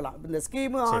முடிவெடுக்கலாம். இந்த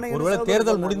ஸ்கீம் ஆணையம்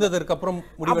தேர்தல் முடிந்ததற்கு அப்புறம்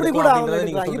அப்படி கூட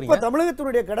இப்ப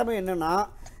தமிழகத்தினுடைய கடமை என்னன்னா,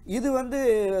 இது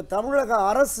தமிழக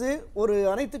அரசு ஒரு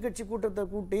அனைத்து கட்சி கூட்டத்தை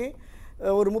கூட்டி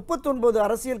ஒரு 39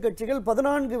 அரசியல் கட்சிகள்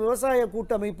 14 விவசாய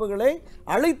கூட்டமைப்புகளை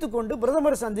அழைத்து கொண்டு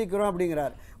பிரதமர் சந்திக்கிறோம்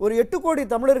அப்படிங்கிறார். ஒரு 8 கோடி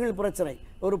தமிழர்கள் பிரச்சனை,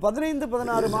 ஒரு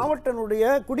 15-16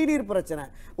 மாவட்டங்களுடைய குடிநீர் பிரச்சனை,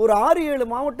 ஒரு 6-7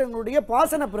 மாவட்டங்களுடைய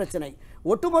பாசன பிரச்சனை,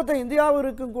 ஒட்டுமொத்த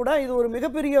இந்தியாவிற்கும் கூட இது ஒரு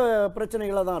மிகப்பெரிய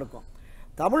பிரச்சனைகளாக தான் இருக்கும்.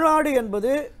 தமிழ்நாடு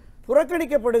என்பது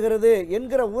புறக்கணிக்கப்படுகிறது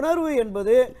என்கிற உணர்வு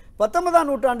என்பது 19ஆம்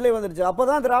நூற்றாண்டிலே வந்துருச்சு.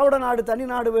 அப்போதான் திராவிட நாடு தனி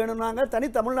நாடு வேணும்னாங்க, தனி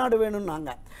தமிழ்நாடு வேணும்னாங்க.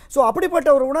 ஸோ அப்படிப்பட்ட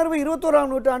ஒரு உணர்வு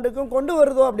 21ஆம் நூற்றாண்டுக்கும் கொண்டு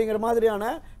வருதோ அப்படிங்கிற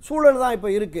மாதிரியான சூழல் தான்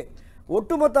இப்போ இருக்கு.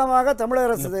 ஒட்டுமொத்தமாக தமிழக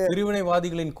அரசு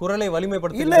பிரிவினைவாதிகளின் குரலை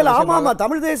வலிமைப்படுத்த இல்ல ஆமா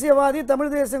தமிழ் தேசியவாதி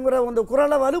தமிழ் தேசியங்கிற அந்த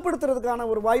குரலை வலுப்படுத்துறதுக்கான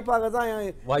ஒரு வாய்ப்பாக தான்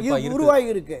உருவாகி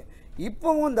இருக்கு.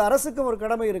 இப்பவும் இந்த அரசுக்கும் ஒரு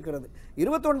கடமை இருக்கிறது.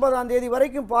 29ஆம் தேதி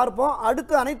வரைக்கும் பார்ப்போம்.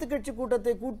 அடுத்து அனைத்து கட்சி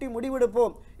கூட்டத்தை கூட்டி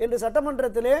முடிவெடுப்போம் என்று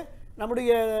சட்டமன்றத்திலே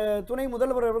நம்முடைய துணை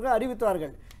முதல்வர் அவர்கள்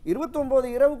அறிவித்தார்கள்.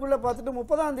 29 இரவுக்குள்ள பார்த்துட்டு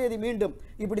 30ஆம் தேதி மீண்டும்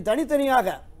இப்படி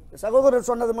தனித்தனியாக சகோதரர்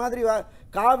சொன்னது மாதிரி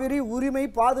காவிரி உரிமை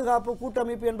பாதுகாப்பு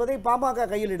கூட்டமைப்பு என்பதை பாமக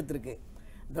கையில் எடுத்திருக்கு.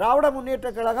 திராவிட முன்னேற்ற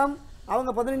கழகம்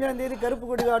அவங்க 15ஆம் தேதி கருப்பு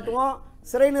கொடி காட்டுவோம்,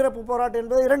 சிறை நிரப்பு போராட்டம்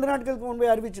என்பதை 2 நாட்களுக்கு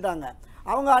முன்பே அறிவிச்சிட்டாங்க.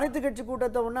 அவங்க அனைத்து கட்சி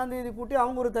கூட்டத்தை 1ஆம் தேதி கூட்டி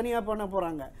அவங்க ஒரு தனியாக பண்ண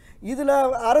போகிறாங்க. இதில்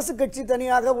அரசு கட்சி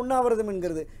தனியாக உண்ணாவிரதம்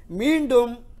என்கிறது.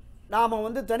 மீண்டும்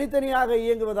நாம் தனித்தனியாக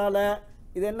இயங்குவதால்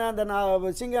இது என்ன அந்த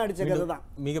சிங்கம் அடிச்ச கதை தான்.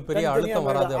 மிகப்பெரிய அழுத்தம்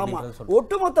வராது. ஆமாம்,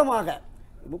 ஒட்டுமொத்தமாக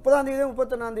 30ஆம் தேதியோ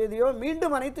 31ஆம் தேதியோ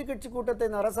மீண்டும் அனைத்து கட்சி கூட்டத்தை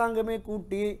இந்த அரசாங்கமே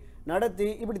கூட்டி நடத்தி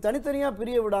இப்படி தனித்தனியாக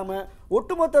பிரிய விடாமல்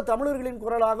ஒட்டுமொத்த தமிழர்களின்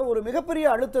குரலாக ஒரு மிகப்பெரிய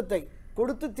அழுத்தத்தை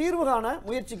கொடுத்து தீர்வு காண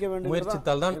முயற்சிக்க வேண்டும்.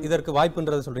 முயற்சித்தால் தான் இதற்கு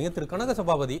வாய்ப்புன்றது சொல்றீங்க. திரு கனக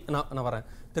சபாபதி, நான் வரேன்.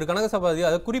 திரு கனக சபாபதி,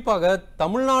 அது குறிப்பாக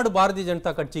தமிழ்நாடு பாரதிய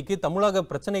ஜனதா கட்சிக்கு தமிழக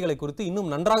பிரச்சனைகளை குறித்து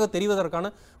இன்னும் நன்றாக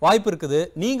தெரிவதற்கான வாய்ப்பு இருக்குது.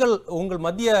 நீங்கள் உங்கள்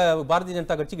மத்திய பாரதிய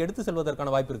ஜனதா கட்சிக்கு எடுத்து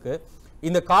செல்வதற்கான வாய்ப்பு இருக்கு.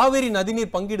 இந்த காவிரி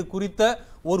நதிநீர் பங்கீடு குறித்த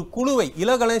ஒரு குழுவை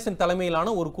இல கணேசன்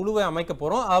தலைமையிலான ஒரு குழுவை அமைக்க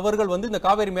போறோம். அவர்கள் இந்த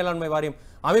காவிரி மேலாண்மை வாரியம்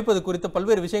அமைப்பது குறித்த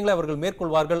பல்வேறு விஷயங்களை அவர்கள்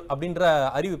மேற்கொள்வார்கள் அப்படின்ற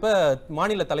அறிவிப்பை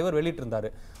மாநில தலைவர் வெளியிட்டிருந்தாரு.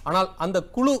 ஆனால் அந்த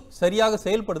குழு சரியாக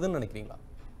செயல்படுதுன்னு நினைக்கிறீங்களா?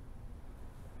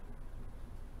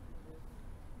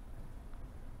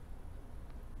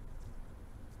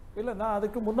 இல்லை, நான்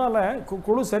அதுக்கு முன்னால்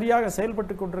குழு சரியாக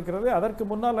செயல்பட்டு கொண்டிருக்கிறது. அதற்கு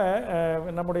முன்னால்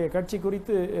நம்முடைய கட்சி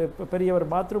குறித்து பெரியவர்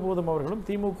மாத்ருபூதம் அவர்களும்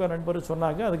திமுக நண்பரும்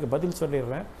சொன்னாங்க. அதுக்கு பதில்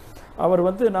சொல்லிடுறேன். அவர்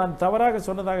நான் தவறாக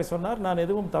சொன்னதாக சொன்னார். நான்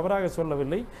எதுவும் தவறாக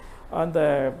சொல்லவில்லை. அந்த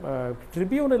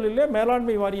ட்ரிபியூனலிலே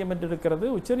மேலாண்மை வாரியம் என்று இருக்கிறது.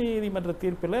 உச்சநீதிமன்ற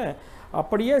தீர்ப்பில்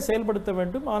அப்படியே செயல்படுத்த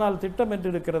வேண்டும். ஆனால் திட்டம் என்று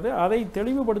இருக்கிறது. அதை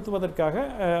தெளிவுபடுத்துவதற்காக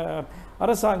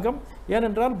அரசாங்கம்,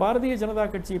 ஏனென்றால் பாரதிய ஜனதா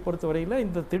கட்சியை பொறுத்தவரையில்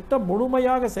இந்த திட்டம்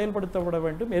முழுமையாக செயல்படுத்தப்பட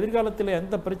வேண்டும், எதிர்காலத்தில்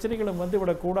எந்த பிரச்சனைகளும்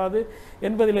வந்துவிடக்கூடாது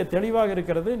என்பதிலே தெளிவாக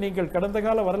இருக்கிறது. நீங்கள் கடந்த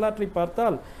கால வரலாற்றை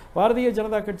பார்த்தால் பாரதிய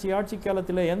ஜனதா கட்சி ஆட்சி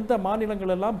காலத்தில் எந்த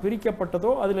மாநிலங்கள் எல்லாம்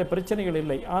பிரிக்கப்பட்டதோ அதில் பிரச்சனைகள்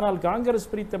இல்லை. ஆனால் காங்கிரஸ்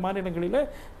பிரித்த மாநிலங்களில்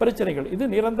பிரச்சனைகள். இது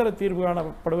நிரந்தர தீர்வு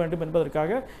காணப்பட வேண்டும்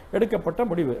என்பதற்காக எடுக்கப்பட்ட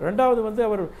முடிவு. இரண்டாவது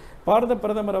அவர் பாரத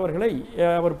பிரதமர் அவர்களை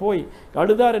அவர் போய்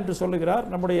அழுதார் என்று சொல்லுகிறார்.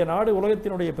 நம்முடைய நாடு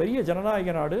உலகத்தினுடைய பெரிய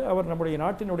ஜனநாயக நாடு. அவர் நம்முடைய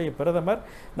நாட்டினுடைய பிரதமர்.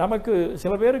 நமக்கு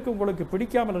சில பேருக்கு உங்களுக்கு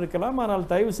பிடிக்காமல் இருக்கலாம், ஆனால்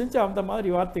தயவு செஞ்சு அந்த மாதிரி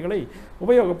வார்த்தைகளை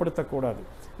உபயோகப்படுத்தக்கூடாது.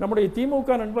 நம்முடைய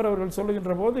திமுக நண்பர் அவர்கள்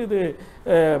சொல்லுகின்ற போது இது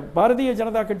பாரதிய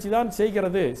ஜனதா கட்சி தான்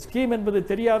செய்கிறது, ஸ்கீம் என்பது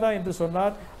தெரியாதா என்று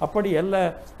சொன்னார். அப்படி அல்ல,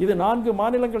 இது 4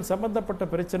 மாநிலங்கள் சம்பந்தப்பட்ட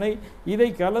பிரச்சனை. இதை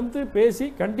கலந்து பேசி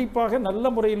கண்டிப்பாக நல்ல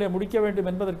முறையில் முடிக்க வேண்டும்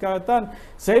என்பதற்காகத்தான்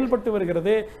செயல்பட்டு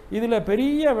வருகிறது. இதில்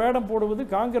பெரிய வேடம் போடுவது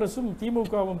காங்கிரசும்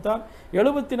திமுகவும் தான்.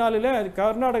 74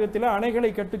 கர்நாடகத்தில் அணைகளை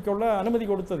கட்டிக்கொள்ள அனுமதி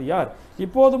கொடுத்தது யார்?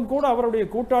 இப்போதும் கூட அவருடைய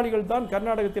கூட்டாளிகள் தான்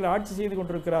கர்நாடகத்தில் ஆட்சி செய்து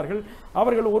கொண்டிருக்கிறார்கள்.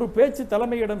 அவர்கள் ஒரு பேச்சு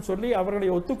தலைமையிடம் சொல்லி அவர்களை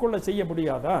ஒத்துக்கொள்ள செய்ய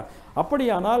முடியாதா?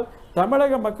 அப்படியானால்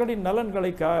தமிழக மக்களின்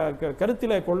நலன்களை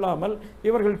கருத்திலே கொள்ளாமல்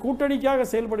இவர்கள் கூட்டணிக்காக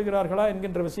செயல்படுகிறார்களா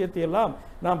என்கின்ற விஷயத்தை எல்லாம்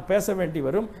நாம் பேச வேண்டி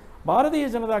வரும். பாரதிய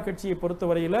ஜனதா கட்சியை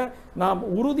பொறுத்தவரையில் நாம்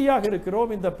உறுதியாக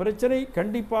இருக்கிறோம். இந்த பிரச்சனை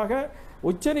கண்டிப்பாக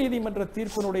உச்சநீதிமன்ற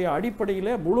தீர்ப்பினுடைய அடிப்படையில்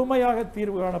முழுமையாக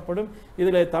தீர்வு காணப்படும்.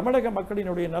 இதில் தமிழக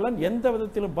மக்களினுடைய நலன் எந்த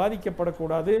விதத்திலும்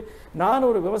பாதிக்கப்படக்கூடாது. நான்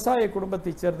ஒரு விவசாய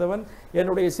குடும்பத்தைச் சேர்ந்தவன்.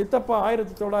 என்னுடைய சித்தப்பா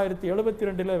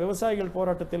 1972 விவசாயிகள்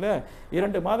போராட்டத்தில்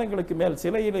 2 மாதங்களுக்கு மேல்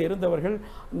சிலையில் இருந்தவர்கள்.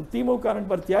 திமுக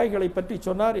நண்பர் தியாகிகளை பற்றி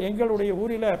சொன்னார். எங்களுடைய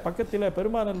ஊரில் பக்கத்தில்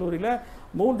பெருமாநல்லூரில்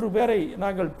 3 பேரை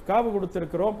நாங்கள் காவு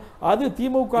கொடுத்திருக்கிறோம். அது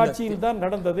திமுக ஆட்சியில் தான்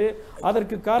நடந்தது.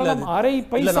 அதற்கு காரணம் அரை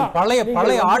பைசா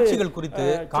பழைய ஆட்சிகள் குறித்து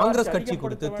காங்கிரஸ் கட்சி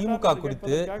குறித்து திமுக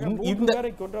குறித்து இந்த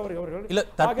இல்ல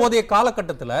தற்போதைய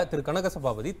காலகட்டத்தில் திரு கனக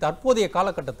சபாபதி தற்போதைய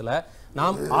காலகட்டத்தில்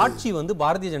நாம் ஆட்சி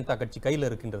பாரதிய ஜனதா கட்சி கையில்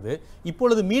இருக்கின்றது.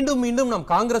 இப்பொழுது மீண்டும் மீண்டும் நாம்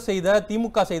காங்கிரஸ் செய்த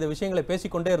திமுக செய்த விஷயங்களை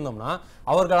பேசிக்கொண்டே இருந்தோம்னா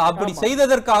அவர்கள் அப்படி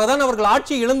செய்ததற்காக தான் அவர்கள்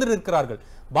ஆட்சியை இழந்து இருக்கிறார்கள்.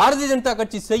 பாரதிய ஜனதா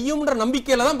கட்சி செய்யும்ன்ற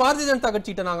நம்பிக்கையில தான் பாரதிய ஜனதா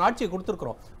கட்சிகிட்ட நாங்க ஆட்சியை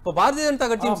கொடுத்திருக்கிறோம். இப்ப பாரதிய ஜனதா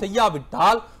கட்சியும்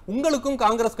செய்யாவிட்டால் உங்களுக்கும்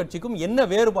காங்கிரஸ் கட்சிக்கும் என்ன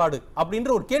வேறுபாடு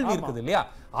அப்படின்ற ஒரு கேள்வி இருக்குது இல்லையா?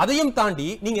 அதையும் தாண்டி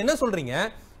நீங்க என்ன சொல்றீங்க,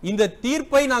 இந்த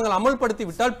தீர்ப்பை நாங்கள் அமல்படுத்தி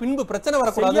விட்டால் பின்பு பிரச்சனை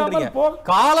வரக்கூடாதுன்றீங்க.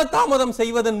 காலதாமதம்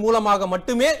செய்வதன் மூலமாக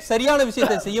மட்டுமே சரியான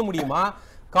விஷயத்தை செய்ய முடியுமா?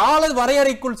 கால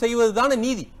வரையறைக்குள் செய்வதுதான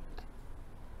நீதி.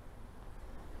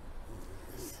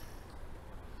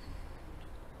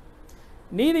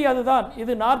 நீதி அதுதான்.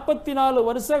 இது 44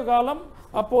 வருஷ காலம்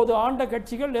அப்போது ஆண்ட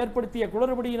கட்சிகள் ஏற்படுத்திய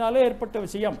குளறுபடியினாலே ஏற்பட்ட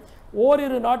விஷயம்.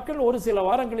 ஓரிரு நாட்கள் ஒரு சில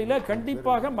வாரங்களிலே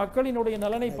கண்டிப்பாக மக்களினுடைய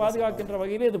நலனை பாதுகாக்கின்ற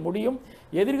வகையில் இது முடியும்.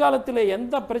 எதிர்காலத்தில்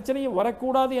எந்த பிரச்சனையும்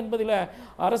வரக்கூடாது என்பதில்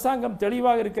அரசாங்கம்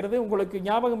தெளிவாக இருக்கிறது. உங்களுக்கு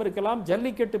ஞாபகம் இருக்கலாம்,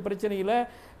 ஜல்லிக்கட்டு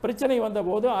பிரச்சனை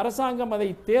வந்தபோது அரசாங்கம் அதை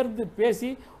தேர்ந்து பேசி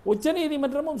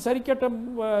உச்சநீதிமன்றமும்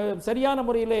சரியான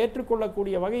முறையில்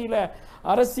ஏற்றுக்கொள்ளக்கூடிய வகையில்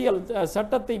அரசியல்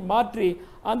சட்டத்தை மாற்றி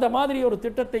அந்த மாதிரி ஒரு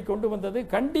திட்டத்தை கொண்டு வந்தது.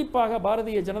 கண்டிப்பாக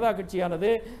பாரதிய ஜனதா கட்சியானது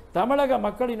தமிழக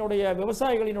மக்களினுடைய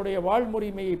விவசாயிகளினுடைய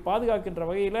வாழ்முறைமையை பாதுகாக்கின்ற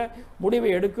வகையில்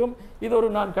முடிவை எடுக்கும். இது ஒரு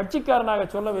நான் கட்சிக்காரனாக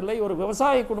சொல்லவில்லை, ஒரு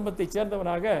விவசாய குடும்பத்தை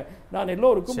சேர்ந்தவனாக நான்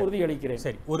எல்லோருக்கும் உறுதியளிக்கிறேன்.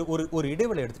 சரி, ஒரு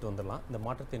இடைவெளி எடுத்துட்டு வந்துடலாம். இந்த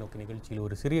மாற்றத்தை நோக்கி நிகழ்ச்சியில்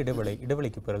ஒரு சிறிய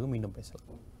இடைவெளிக்கு பிறகு மீண்டும் பேசலாம்.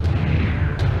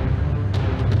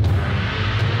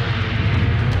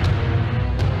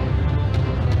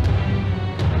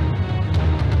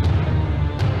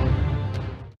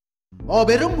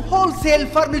 மாபெரும் ஹோல்சேல்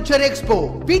பர்னிச்சர் எக்ஸ்போ.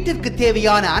 வீட்டிற்கு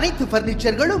தேவையான அனைத்து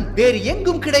பர்னிச்சர்களும் வேறு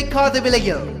எங்கும் கிடைக்காத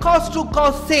விலையில் காஸ்ட் டு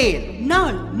காஸ்ட் சேல்.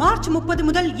 நாள் மார்ச் 30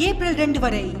 முதல் ஏப்ரல் 2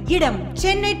 வரை. இடம்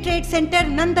சென்னை ட்ரேட் சென்டர்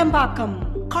நந்தம்பாக்கம்.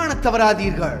 காணத்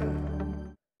தவறாதீர்கள்.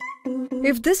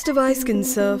 If this device can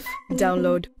surf,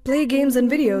 download, play games and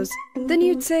videos, then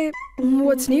you'd say,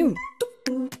 what's new?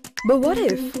 But what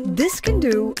if this can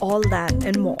do all that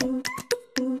and more?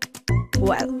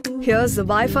 Well, here's the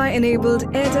Wi-Fi enabled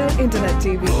Airtel Internet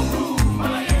TV.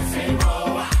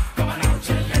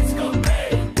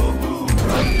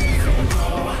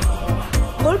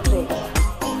 Full play.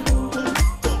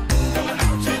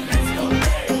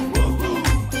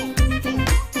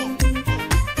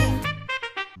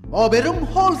 மாபெரும்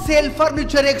wholesale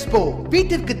furniture expo.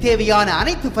 வீட்டிற்கு தேவையான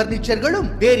அனைத்து பர்னிச்சர்களும்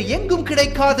வேறு எங்கும்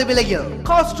கிடைக்காத விலையில்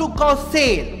cost to cost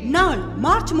sale. நாள்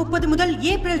March 30 முதல்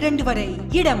ஏப்ரல் 2 வரை.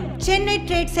 இடம் சென்னை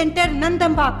ட்ரேட் சென்டர்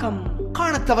நந்தம்பாக்கம்.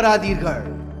 காணத் தவறாதீர்கள்.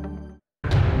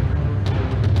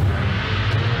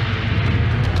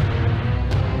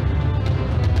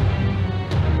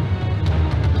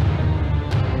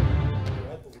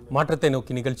 மாற்றத்தை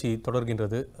நோக்கி நிகழ்ச்சி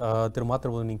தொடர்கின்றது. திரு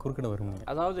மாத்திரபோது நீங்க குறுக்கிட விரும்புங்க.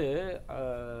 அதாவது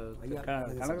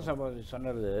கனக சபாபதி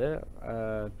சொன்னது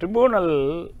ட்ரிபியூனல்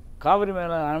காவிரி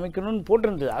மேலே அமைக்கணும்னு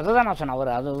போட்டிருந்தது. அதை தான் நான் சொன்னேன்.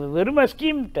 அவர் அது வெறுமை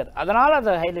ஸ்கீம்டர், அதனால்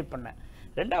அதை ஹைலைட் பண்ணேன்.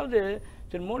 ரெண்டாவது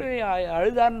திரு மோடி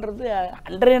அழுதான்றது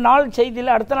அன்றைய நாள்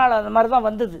செய்தியில் அடுத்த நாள் அந்த மாதிரி தான்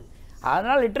வந்தது.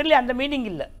 அதனால் லிட்டரலி அந்த மீனிங்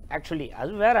இல்லை. ஆக்சுவலி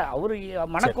அது வேற. அவர்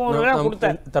மணக்கம்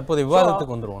கொடுத்தார். தற்போதைய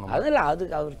விவாதத்துக்கு வந்துருவோம். அதில்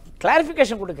அதுக்கு அவர்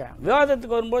கிளாரிஃபிகேஷன் கொடுக்குறேன்.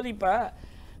 விவாதத்துக்கு வரும்போது இப்போ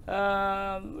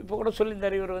கூட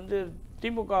சொல்லியிருந்தார், இவர்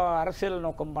திமுக அரசியல்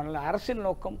நோக்கம் பண்ணல. அரசியல்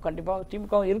நோக்கம் கண்டிப்பாக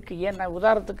திமுகவும் இருக்குது. ஏன்னா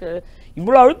உதாரணத்துக்கு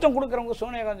இவ்வளோ அழுத்தம் கொடுக்குறவங்க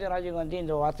சோனியா காந்தி, ராஜீவ்காந்தி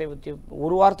இந்த வார்த்தையை பற்றி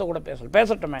ஒரு வார்த்தை கூட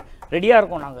பேசட்டுமே, ரெடியாக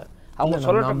இருக்கோம் நாங்கள். அவங்க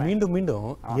சொல்லட்டும். மீண்டும் மீண்டும்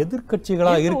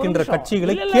எதிர்கட்சிகளா இருக்கின்ற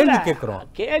கட்சிகளை கேள்வி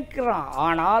கேட்கிறோம்.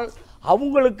 ஆனால்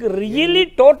அவங்களுக்கு ரியலி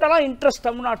டோட்டலா இன்ட்ரெஸ்ட்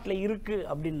தமிழ்நாட்டுல இருக்கு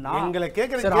அப்படின்னா எங்களை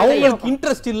கேக்குற அவங்களுக்கு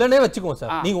இன்ட்ரெஸ்ட் இல்லனே வெச்சுக்கோங்க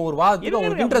சார். நீங்க ஒரு வாதத்துக்கு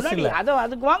உங்களுக்கு இன்ட்ரெஸ்ட் இல்ல,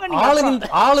 அதுக்கு வாங்க. நீங்க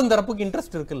ஆளும் தரப்புக்கு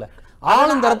இன்ட்ரெஸ்ட் இருக்குல்ல,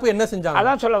 ஆளும் தரப்பு என்ன செஞ்சாங்க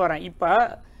அதான் சொல்ல வரேன். இப்ப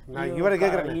நான் இவரை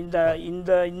கேக்குறேன்.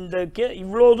 இந்த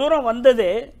இவ்வளவு தூரம்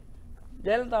வந்ததே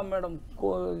ஜெயலலிதா மேடம்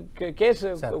கேஸ்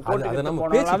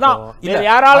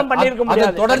யாராலும் பண்ணிருக்க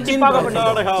முடியாது.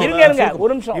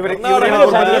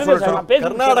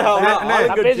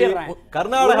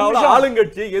 கர்நாடகாவில்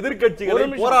ஆளுங்கட்சி எதிர்கட்சிகளை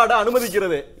போராட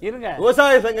அனுமதிக்கிறது,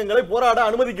 விவசாய சங்கங்களை போராட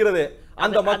அனுமதிக்கிறது.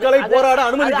 அந்த மக்களை போராட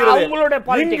அனுமதிக்கிறது.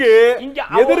 இங்கு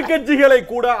எதிர்க்கட்சிகளை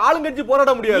கூட ஆளுங்கட்சி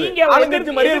போராட முடியாது,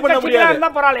 ஆளுங்கட்சி மறியல் பண்ண முடியாது.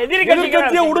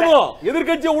 எதிர்க்கட்சியை விடணும்,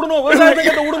 எதிர்க்கட்சியை விடணும், விவசாய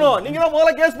சங்கத்தை விடணும். நீங்க தான்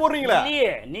முதல்ல கேஸ் போடுறீங்களா?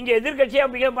 நீங்க எதிர்க்கட்சியா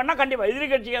பிஹேவ் பண்ணா கண்டிப்பா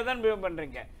எதிர்க்கட்சியா தான் பிஹேவ்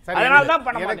பண்றீங்க. அதனால தான்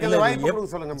பண்ண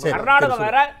மாட்டீங்க. கர்நாடகா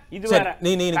வேற, இது வேற.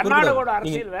 கர்நாடகாவோட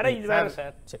அரசியல் வேற, இது வேற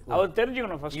சார். அவர்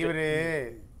தெரிஞ்சுக்கணும் ஃபர்ஸ்ட். இவரு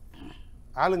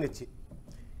ஆளுங்கட்சி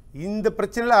இந்த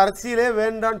பிரச்சனையில அரசியலே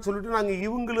வேண்டான்னு சொல்லிட்டு நாங்க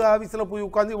இவங்களுக்கு ஆபீஸ்ல போய்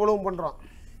உட்கார்ந்து இவ்வளவு பண்றோம்.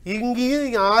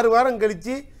 இங்கேயும் 6 வாரம்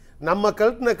கழிச்சு நம்ம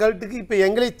கழட்டின கழட்டுக்கு இப்ப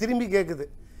எங்களை திரும்பி கேட்குது,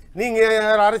 நீங்க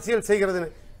அரசியல் செய்கிறதுன்னு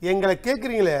எங்களை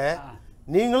கேட்குறீங்களே.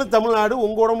 நீங்களும் தமிழ்நாடு,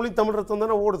 உங்க உடம்புலையும் தமிழ் ரத்தம்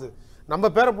தானே ஓடுது.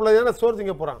 நம்ம பேர பிள்ளை தானே சோறு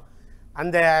திங்க போறான்.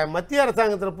 அந்த மத்திய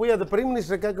அரசாங்கத்தில் போய் அந்த பிரைம்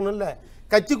மினிஸ்டர் கேட்கணும்ல.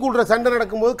 கட்சி கூடுற சண்டை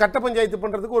நடக்கும்போது கட்ட பஞ்சாயத்து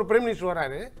பண்றதுக்கு ஒரு பிரைம் மினிஸ்டர்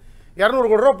வராரு. 200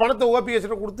 கோடி ரூபாய் பணத்தை ஓபிஎஸ்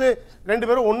கொடுத்து 2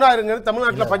 பேரும் ஒன்னா இருங்க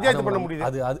தமிழ்நாட்டில் பஞ்சாயத்து பண்ண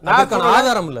முடியுது.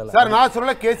 ஆதாரம் இல்ல சார், நான்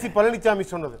சொல்ல கேசி பழனிசாமி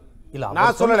சொன்னது,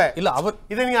 நான் சொல்லல. இல்ல அவர்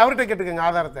இதை நீங்க அவர்கிட்ட கேட்டுக்கங்க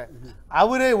ஆதாரத்தை.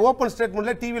 அவரே ஓபன்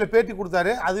ஸ்டேட்மெண்ட்ல டிவியில பேட்டி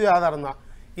கொடுத்தாரு, அதுவே ஆதாரம் தான்.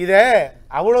 இதை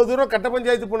அவ்வளவு தூரம் கட்ட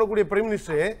பஞ்சாயத்து பண்ணக்கூடிய பிரைம்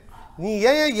மினிஸ்டர், நீ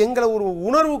ஏன் எங்களை ஒரு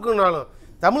உணர்வுக்குனாலும்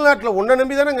தமிழ்நாட்டில் ஒன்றை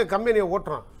நம்பி தானே எங்கள் கம்பெனியை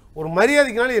ஓட்டுறோம், ஒரு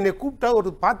மரியாதைக்குனாலும் என்னை கூப்பிட்டா ஒரு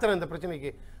பாத்திரம் இந்த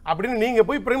பிரச்சனைக்கு அப்படின்னு நீங்கள்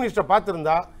போய் பிரைம் மினிஸ்டர்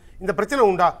பார்த்துருந்தா இந்த பிரச்சனை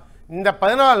உண்டா? இந்த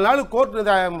 14 நாள் கோர்ட்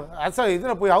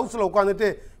இதில் போய் ஹவுஸில் உட்காந்துட்டு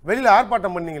வெளியில்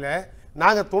ஆர்ப்பாட்டம் பண்ணீங்களே,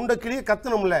 நாங்கள் தொண்டைக்கிளியே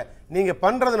கத்தணும்ல. நீங்க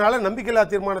பண்றதுனால நம்பிக்கையில்லா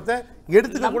தீர்மானத்தை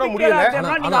எடுத்துக்க கூட முடியல.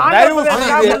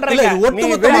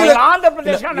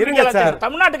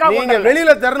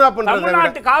 வெளியில தர்ணா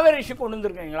பண்றது காவேரி இஷ்யூ கொண்டு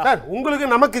வந்திருக்கீங்களா சார்? உங்களுக்கு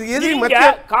நமக்கு எதிரி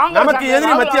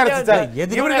மத்திய அரசு சார்.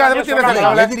 இவருக்கு அதை பத்தி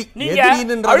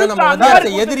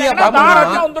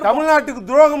தமிழ்நாட்டுக்கு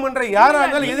துரோகம் பண்ற யாரா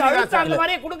இருந்தாலும் எதிரி தான்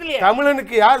சார்.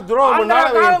 தமிழனுக்கு யார் துரோகம்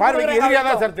பண்ணாலும் பார்வைக்கு எதிரியா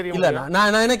தான் சார் தெரியும். இல்ல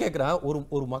நான் என்ன கேட்கிறேன்,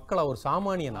 ஒரு மக்களா, ஒரு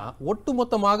சாமானியனா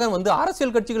ஒட்டுமொத்தமாக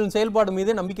அரசியல் கட்சிகளின் செயல்பாடு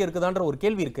மீது நம்பிக்கை இருக்குதான்ற ஒரு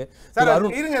கேள்வி இருக்கு.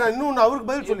 இருங்க, நான் இன்னொன்னு அவருக்கு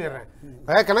பதில் சொல்லிடுறேன்.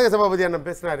 கனக சபாபதி அண்ணன்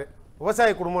பேசினாரு,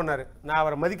 விவசாய குடும்பம்னாரு. நான்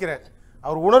அவரை மதிக்கிறேன்,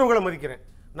 அவர் உணர்வுகளை மதிக்கிறேன்.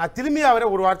 நான் திரும்பி அவரை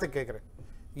ஒரு வார்த்தை கேட்கிறேன்.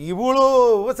 இவ்வளோ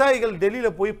விவசாயிகள்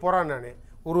டெல்லியில் போய் போறான்னு,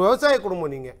 ஒரு விவசாய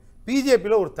குடும்பம், நீங்க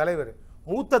பிஜேபியில் ஒரு தலைவர்,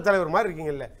 மூத்த தலைவர் மாதிரி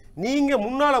இருக்கீங்கல்ல, நீங்க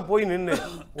முன்னால போய் நின்று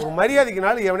ஒரு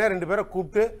மரியாதைக்குனாலும் எவனே 2 பேரை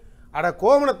கூப்பிட்டு அட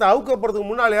கோவணத்தை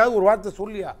அவுக்கப்படுறதுக்கு முன்னாலேயாவது ஒரு வார்த்தை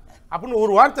சொல்லியா அப்படின்னு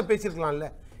ஒரு வார்த்தை பேசியிருக்கலாம்ல.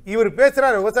 இவர்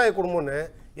பேசுறாரு விவசாய குடும்பம்னு,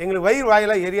 எங்களுக்கு வயிறு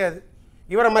வாயிலாக எரியாது.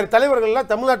 இவரை மாதிரி தலைவர்கள்லாம்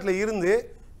தமிழ்நாட்டில் இருந்து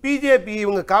பிஜேபி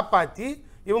இவங்க காப்பாற்றி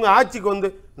இவங்க ஆட்சிக்கு வந்து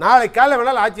நாளை காலை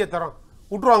வேணாலும் ஆட்சியை தரோம்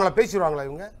விட்டுருவாங்களா, பேசிடுவாங்களா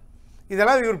இவங்க?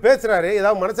 இதெல்லாம் இவர் பேசுகிறாரு,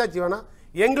 ஏதாவது மனசாட்சி வேணாம்.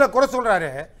 எங்களை குறை சொல்கிறாரு.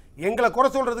 எங்களை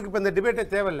குறை சொல்கிறதுக்கு இப்போ இந்த டிபேட்டே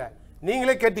தேவையில்லை.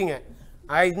 நீங்களே கேட்டீங்க,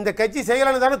 இந்த கட்சி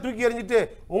செய்யலான்னு தானே தூக்கி எறிஞ்சிட்டு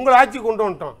உங்களை ஆட்சி கொண்டு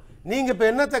வந்துட்டோம், நீங்க இப்ப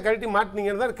என்னத்தை கழட்டி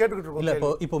மாட்டீங்கன்னு தான் கேட்டுக்கிட்டு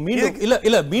இருக்கோம். இப்போ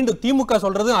மீண்டும் திமுக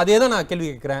சொல்றது அதே தான் நான் கேள்வி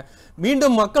கேட்கிறேன்.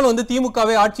 மீண்டும் மக்கள்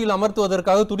திமுகவை ஆட்சியில்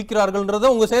அமர்த்துவதற்காக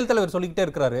துடிக்கிறார்கள்ன்றத உங்க செயல் தலைவர் சொல்லிக்கிட்டே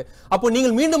இருக்கிறாரு. அப்போ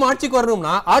நீங்கள் மீண்டும் ஆட்சிக்கு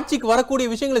வரணும்னா ஆட்சிக்கு வரக்கூடிய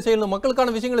விஷயங்களை செய்யணும்,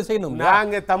 மக்களுக்கான விஷயங்களை செய்யணும்.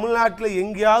 நாங்க தமிழ்நாட்டில்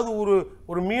எங்கேயாவது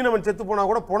ஒரு மீனவன் செத்து போனா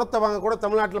கூட பணத்தை வாங்க கூட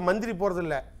தமிழ்நாட்டில் மந்திரி போறது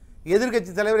இல்ல,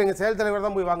 எதிர்கட்சி தலைவர் எங்க செயல் தலைவர்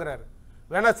தான் போய் வாங்குறாரு.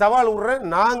 வேணா சவால் விடுறேன்,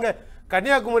 நாங்க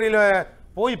கன்னியாகுமரியில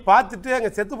போய் பார்த்துட்டு அங்க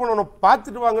செத்து போனவனை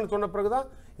பார்த்துட்டு வாங்கன்னு சொன்ன பிறகுதான்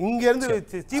இங்க இருந்து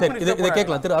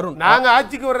கேட்கலாம். திரு அருண், நாங்க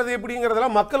ஆட்சிக்கு வர்றது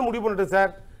எப்படிங்கிறதெல்லாம் மக்கள் முடிவு பண்ணிட்டு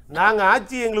சார். நாங்க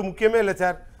ஆட்சி எங்களுக்கு முக்கியமே இல்லை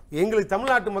சார். எங்களுக்கு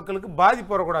தமிழ்நாட்டு மக்களுக்கு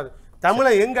பாதிப்பு வரக்கூடாது.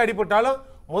 தமிழை எங்க அடிபட்டாலும்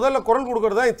முதல்ல குரல்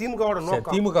கொடுக்கறதா திமுகவோட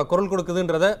நோக்கம். திமுக குரல்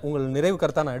கொடுக்குதுன்றத உங்கள் நிறைவு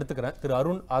கருத்தா நான் எடுத்துக்கிறேன். திரு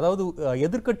அருண், அதாவது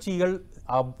எதிர்கட்சிகள்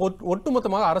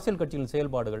ஒட்டுமொத்தமாக அரசியல் கட்சிகளின்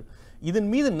செயல்பாடுகள்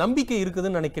இதன் மீது நம்பிக்கை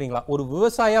இருக்குதுன்னு நினைக்கிறீங்களா? ஒரு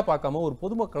விவசாயியா பார்க்காம ஒரு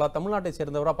பொதுமக்களா தமிழ்நாட்டை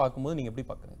சேர்ந்தவரா பார்க்கும்போது நீங்க எப்படி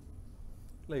பார்க்குறீங்க?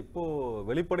 இல்லை, இப்போது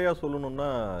வெளிப்படையாக சொல்லணும்னா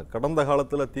கடந்த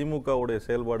காலத்தில் திமுகவுடைய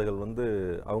செயல்பாடுகள்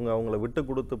அவங்கள விட்டு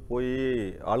கொடுத்து போய்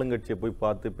ஆளுங்கட்சியை போய்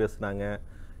பார்த்து பேசினாங்க.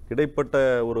 இடைப்பட்ட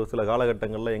ஒரு சில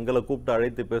காலகட்டங்களில் எங்களை கூப்பிட்டு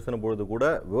அழைத்து பேசின பொழுது கூட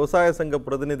விவசாய சங்க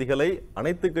பிரதிநிதிகளை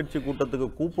அனைத்து கட்சி கூட்டத்துக்கு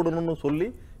கூப்பிடணும்னு சொல்லி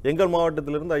எங்கள்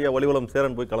மாவட்டத்திலிருந்து ஐயா வலிவலம்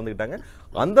சேரன் போய் கலந்துக்கிட்டாங்க.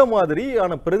 அந்த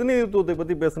மாதிரியான பிரதிநிதித்துவத்தை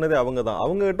பற்றி பேசினதே அவங்க தான்.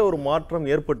 அவங்ககிட்ட ஒரு மாற்றம்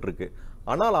ஏற்பட்டிருக்கு.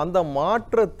 ஆனால் அந்த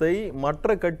மாற்றத்தை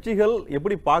மற்ற கட்சிகள்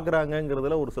எப்படி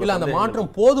பாக்குறாங்கிறதுல ஒரு சில அந்த மாற்றம்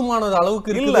போதுமானது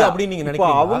அளவுக்கு இல்ல அப்படின்னு நீங்க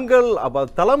நினைக்கிறீங்களா? அவங்க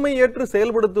தலைமை ஏற்று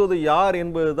செயல்படுத்துவது யார்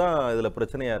என்பதுதான் இதுல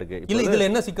பிரச்சனையா இருக்கு. இல்ல, இதுல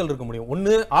என்ன சிக்கல் இருக்க முடியும்?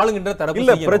 ஒண்ணு ஆளுங்கின்ற தரப்பு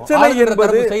இல்ல,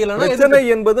 பிரச்சனை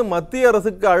என்பது மத்திய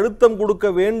அரசுக்கு அழுத்தம்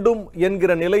கொடுக்க வேண்டும்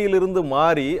என்கிற நிலையிலிருந்து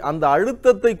மாறி அந்த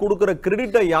அழுத்தத்தை கொடுக்கிற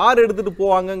கிரெடிட்டை யார் எடுத்துட்டு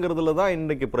போவாங்கிறதுல தான்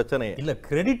இன்னைக்கு பிரச்சனை. இல்ல,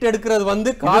 கிரெடிட்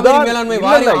எடுக்கிறது காவிரி மேலாண்மை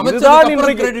வாரியம்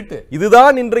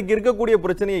இதுதான் இன்றைக்கு இருக்கக்கூடிய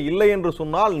பிரச்சனையே. இல்லை என்று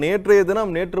சொன்னால்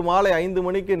நேற்று மாலை 5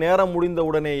 மணிக்கு நேரம் முடிந்த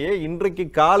உடனேயே இன்றைக்கு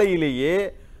காலையிலேயே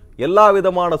எல்லா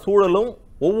விதமான சூழலும்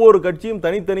ஒவ்வொரு கட்சியும்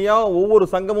தனித்தனியா, ஒவ்வொரு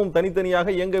சங்கமும்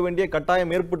தனித்தனியாக இயங்க வேண்டிய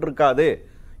கட்டாயம் ஏற்பட்டிருக்காது.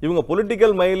 இவங்க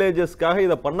பொலிட்டிக்கல் மைலேஜஸ்க்காக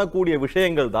இதை பண்ணக்கூடிய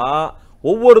விஷயங்கள் தான்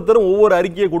ஒவ்வொருத்தரும் ஒவ்வொரு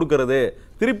அறிக்கையை கொடுக்கிறது,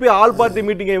 திருப்பி ஆல் பார்ட்டி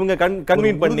மீட்டிங்கை இவங்க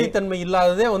கன்வீன் பண்ணி தன்மை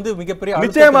இல்லாததே வந்து மிகப்பெரிய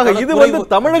நிச்சயமாக இது வந்து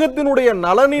தமிழகத்தினுடைய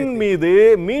நலனின் மீது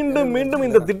மீண்டும் மீண்டும்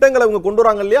இந்த திட்டங்களை இவங்க கொண்டு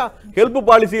வராங்க இல்லையா, ஹெல்ப்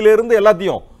பாலிசியில இருந்து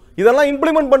எல்லாத்தையும் இதெல்லாம்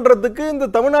இம்ப்ளிமெண்ட் பண்றதுக்கு இந்த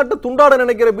தமிழ்நாட்டு துண்டாட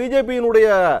நினைக்கிற பிஜேபியினுடைய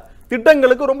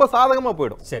திட்டங்களுக்கு ரொம்ப சாதகமா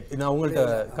போயிடும். சரி, நான்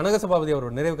உங்கள்கிட்ட கனகசபாபதி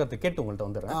அவரோட நிறைவு கருத்தை கேட்டு உங்கள்கிட்ட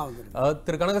வந்துடுறேன்.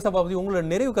 திரு கனகசபாபதி, உங்களோட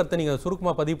நிறைவு கருத்தை நீங்க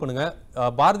சுருக்கமா பதிவு பண்ணுங்க.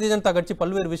 பாரதிய ஜனதா கட்சி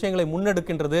பல்வேறு விஷயங்களை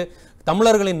முன்னெடுக்கின்றது,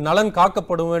 தமிழர்களின் நலன்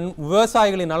காக்கப்படும்,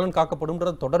 விவசாயிகளின் நலன்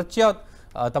காக்கப்படும்ன்றது தொடர்ச்சியா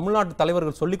தமிழ்நாட்டு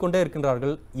தலைவர்கள் சொல்லிக்கொண்டே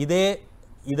இருக்கின்றார்கள்.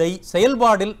 இதை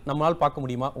செயல்பாடில் நம்மால் பார்க்க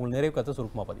முடியுமா? உங்கள் நிறைவு கருத்தை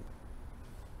சுருக்கமா பதிவு.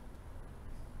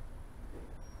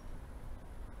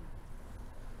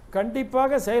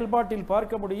 கண்டிப்பாக செயல்பாட்டில்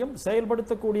பார்க்க முடியும்.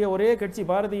 செயல்படுத்தக்கூடிய ஒரே கட்சி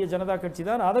பாரதிய ஜனதா கட்சி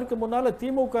தான். அதற்கு முன்னால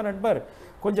திமுக நண்பர்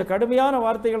கொஞ்சம் கடுமையான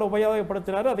வார்த்தைகளை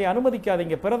உபயோகப்படுத்தினார். அதை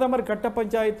அனுமதிக்காதீங்க. பிரதமர் கட்ட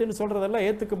பஞ்சாயத்துன்னு சொல்றதெல்லாம்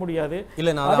ஏத்துக்க முடியாது.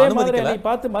 அதே மாதிரி என்னை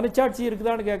பார்த்து மனச்சாட்சி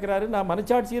இருக்குதான்னு கேட்கிறாரு. நான்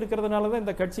மனச்சாட்சி இருக்கிறதுனால தான்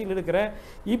இந்த கட்சியில் இருக்கிறேன்.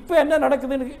 இப்ப என்ன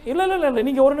நடக்குதுன்னு இல்ல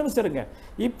நீங்க ஒரு நிமிஷம் இருங்க.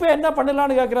 இப்ப என்ன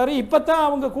பண்ணலாம்னு கேட்கிறாரு. இப்பதான்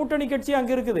அவங்க கூட்டணி கட்சி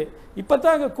அங்க இருக்குது.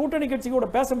 இப்பதான் அங்க கூட்டணி கட்சி கூட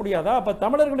பேச முடியாதா? அப்ப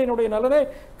தமிழர்களினுடைய நலனை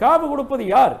காவு கொடுப்பது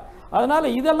யார்? அதனால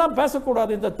இதெல்லாம்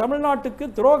பேசக்கூடாது. இந்த தமிழ்நாட்டுக்கு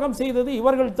துரோகம் செய்தது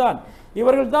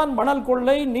இவர்கள் தான் மணல்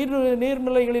கொள்ளை,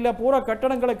 நீர்நிலைகளில பூரா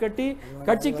கட்டடங்களை கட்டி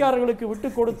கட்சிக்காரர்களுக்கு விட்டு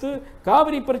கொடுத்து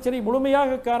காவிரி பிரச்சனை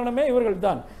முழுமையாக காரணமே இவர்கள்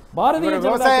தான். பாரதிய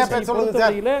ஜனதா கட்சி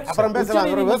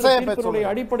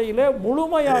அடிப்படையில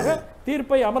முழுமையாக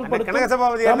தீர்ப்பை அமல்படுத்தும்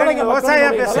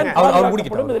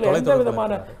எந்த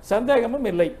விதமான சந்தேகமும்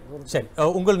இல்லை. சரி,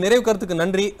 உங்கள் நிறைவு கருத்துக்கு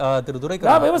நன்றி திரு துரை.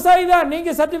 நான் விவசாயி தான், நீங்க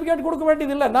சர்டிபிகேட் கொடுக்க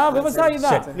வேண்டியது இல்ல. நான் விவசாயி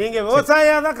தான். நீங்க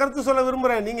விவசாயியா தான் கருத்து சொல்ல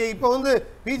விரும்புறேன். நீங்க இப்ப வந்து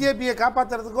பிஜேபியை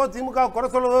காப்பாத்துறதுக்கோ திமுக குறை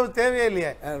சொல்லவோ தேவையே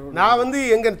இல்லையே. நான் வந்து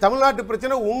எங்க தமிழ்நாட்டு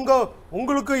பிரச்சனை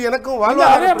உங்களுக்கு எனக்கும்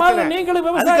வாழ்வாதார நீங்களும்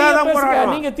விவசாயியா பேசுங்க.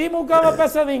 நீங்க திமுகவை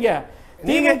பேசாதீங்க.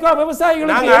 திமுக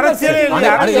விவசாயிகளுக்கு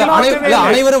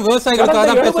அனைவரும் விவசாயிகளுக்காக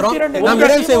தான் பேசுறோம். நாம்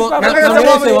நிறைவு செய்வோம்.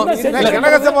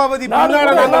 கனகசபாபதி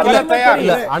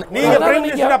நீங்க பிரைம்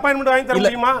மினிஸ்டர் அப்பாயின்ட்மென்ட் வாங்கி தர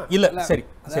முடியுமா? இல்ல, சரி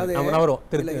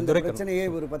பிரச்சனையே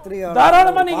ஒரு பத்திரிகை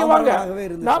தாராளமா நீங்க வாங்க.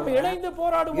 நாம் இணைந்து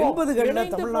போராடுவோம்.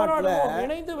 80களில்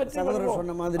தமிழ்நாட்டில் சகோதரர்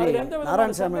சொன்ன மாதிரி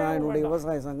நாராயணசாமி நாயுடைய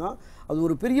விவசாய சங்கம் அது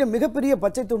ஒரு மிகப்பெரிய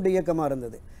பச்சை துண்டு இயக்கமா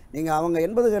இருந்தது. நீங்க அவங்க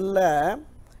 80களில்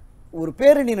ஒரு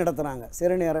பேரணி நடத்துகிறாங்க.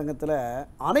 சேரணி அரங்கத்தில்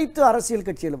அனைத்து அரசியல்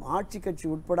கட்சிகளும், ஆட்சி கட்சி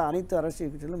உட்பட அனைத்து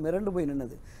அரசியல் கட்சிகளும் மிரண்டு போய்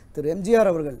நின்னது. திரு எம்ஜிஆர்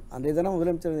அவர்கள், அன்றைய தினம்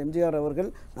முதலமைச்சர் எம்ஜிஆர் அவர்கள்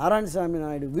நாராயணசாமி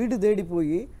நாயுடு வீடு தேடி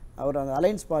போய் அவர் அந்த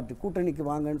அலையன்ஸ் பார்ட்டி கூட்டணிக்கு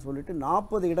வாங்கன்னு சொல்லிட்டு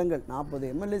 40 இடங்கள் 40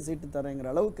 எம்எல்ஏ சீட்டு தரங்கிற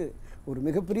அளவுக்கு ஒரு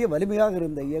மிகப்பெரிய வலிமையாக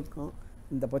இருந்த இயக்கம்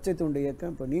இந்த பச்சை துண்டு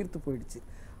இயக்கம் இப்போ நீர்த்து போயிடுச்சு.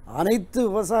 அனைத்து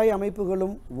விவசாய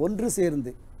அமைப்புகளும் ஒன்று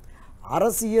சேர்ந்து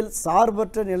அரசியல்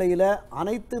சார்பற்ற நிலையில்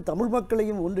அனைத்து தமிழ்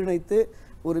மக்களையும் ஒன்றிணைத்து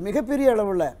ஒரு மிகப்பெரிய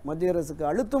அளவில் மத்திய அரசுக்கு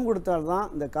அழுத்தம் கொடுத்தால்தான்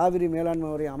இந்த காவிரி மேலாண்மை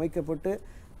வாரியம் அமைக்கப்பட்டு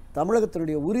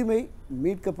தமிழகத்தினுடைய உரிமை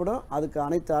மீட்கப்படும். அதுக்கு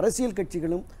அனைத்து அரசியல்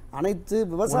கட்சிகளும் அனைத்து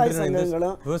விவசாய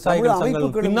சங்கங்களும்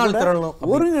அமைப்புகளும்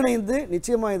ஒருங்கிணைந்து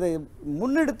நிச்சயமா இதை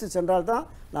முன்னெடுத்து சென்றால்தான்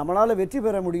நம்மளால வெற்றி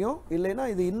பெற முடியும். இல்லைன்னா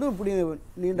இது இன்னும்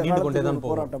நீண்ட காலத்துக்கு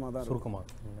போராட்டமாக தான் இருக்கும்.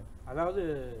 அதாவது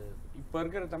இப்போ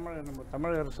இருக்கிற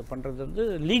தமிழக அரசு பண்ணுறது வந்து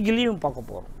லீகலியும் பார்க்க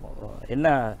போகிறோம். என்ன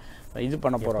இது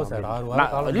பண்ண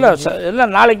போகிறோம் இல்லை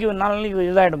நாளைக்கு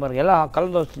இதாகிடும் பாருங்க. எல்லாம்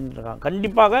கலந்து வச்சுருக்காங்க.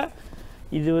 கண்டிப்பாக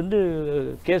இது வந்து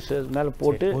கேஸ் மேல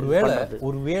போட்டு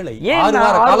ஒருவேளை 6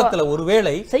 வார காலத்துல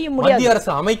ஒருவேளை மத்திய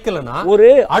அரசு அமைக்கலனா ஒரு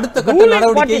அடுத்த கட்ட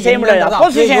நடவடிக்கை செய்ய முடியாது.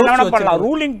 அப்போசிஷன் என்ன பண்ணலாம்?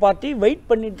 ரூலிங் பார்ட்டி வெயிட்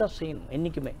பண்ணிட்டு தான் செய்யணும்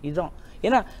என்னைக்குமே. இதுதான்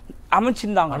ஏன்னா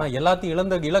அமைச்சிருந்தாங்க. ஆனா எல்லாத்தையும்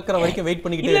இழக்கிற வரைக்கும் வெயிட்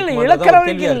பண்ணிக்கிட்டே இல்ல இழக்கிற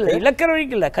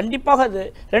வரைக்கும் இல்ல. கண்டிப்பாக அது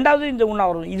ரெண்டாவது இந்த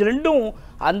உண்ணாவிரதம் இது ரெண்டும்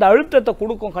அந்த அழுத்தத்தை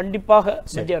கொடுக்கும். கண்டிப்பாக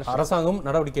அரசாங்கம்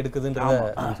நடவடிக்கை எடுக்குதுன்றத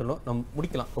சொல்லும். நம்ம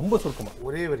முடிக்கலாம் ரொம்ப சுருக்கமா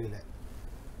ஒரே வரியில.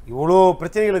 இவ்வளோ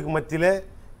பிரச்சனைகளுக்கு மத்தியில்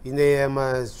இந்த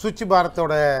சுவிட்ச்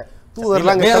பாரத்தோட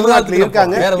தூதர்லாம் தமிழ்நாட்டில்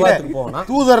இருக்காங்க.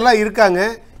 தூதர்லாம் இருக்காங்க.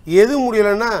 எது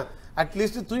முடியலைன்னா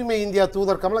அட்லீஸ்ட் தூய்மை இந்தியா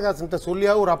தூதர் கமலஹாசன்கிட்ட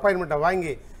சொல்லியாவது ஒரு அப்பாயின்மெண்ட்டை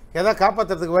வாங்கி எதாவது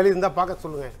காப்பாற்றுறதுக்கு வழி இருந்தால் பார்க்க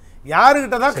சொல்லுங்க.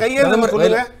 யாருக்கிட்ட தான் கையேந்து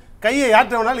சொல்லுங்க. கையை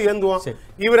யாற்ற வேணாலும் ஏந்துவோம்.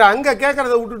 இவர் அங்கே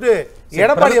கேட்கறத விட்டுட்டு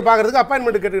எடப்பாடியை பார்க்கறதுக்கு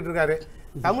அப்பாயின்மெண்ட் கேட்டுக்கிட்டு இருக்காரு.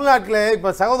 தமிழ்நாட்டில் இப்போ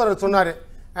சகோதரர் சொன்னார்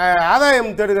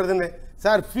ஆதாயம் தேடுகிறதுன்னு.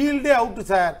 Sir ஃபீல்டே out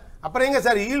sir. அப்புறம் எங்க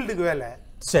சார் ஈல்டுக்கு வேலை?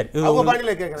 சரி,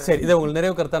 இதை உங்கள்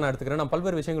நிறைவு கருத்தா நான் எடுத்துக்கிறேன். நான்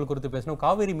பல்வேறு விஷயங்கள் குறித்து பேசணும்.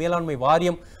 காவிரி மேலாண்மை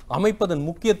வாரியம் அமைப்பதன்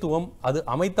முக்கியத்துவம், அது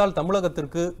அமைத்தால்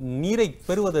தமிழகத்திற்கு நீரை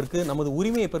பெறுவதற்கு, நமது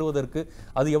உரிமையை பெறுவதற்கு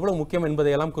அது எவ்வளவு முக்கியம்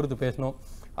என்பதையெல்லாம் குறித்து பேசணும்.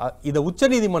 இதை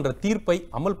உச்சநீதிமன்ற தீர்ப்பை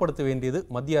அமல்படுத்த வேண்டியது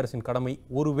மத்திய அரசின் கடமை.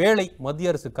 ஒருவேளை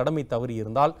மத்திய அரசு கடமை தவறி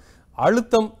இருந்தால்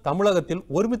அழுத்தம் தமிழகத்தில்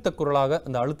ஒருமித்த குரலாக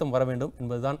அந்த அழுத்தம் வர வேண்டும்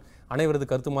என்பதுதான் அனைவரது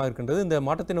கருத்துமாக இருக்கின்றது. இந்த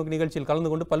மாற்றத்தை நோக்கி நிகழ்ச்சியில்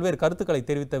கலந்து கொண்டு பல்வேறு கருத்துக்களை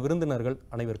தெரிவித்த விருந்தினர்கள்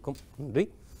அனைவருக்கும் நன்றி.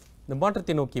 இந்த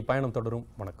மாற்றத்தை நோக்கி பயணம் தொடரும்.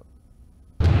 வணக்கம்.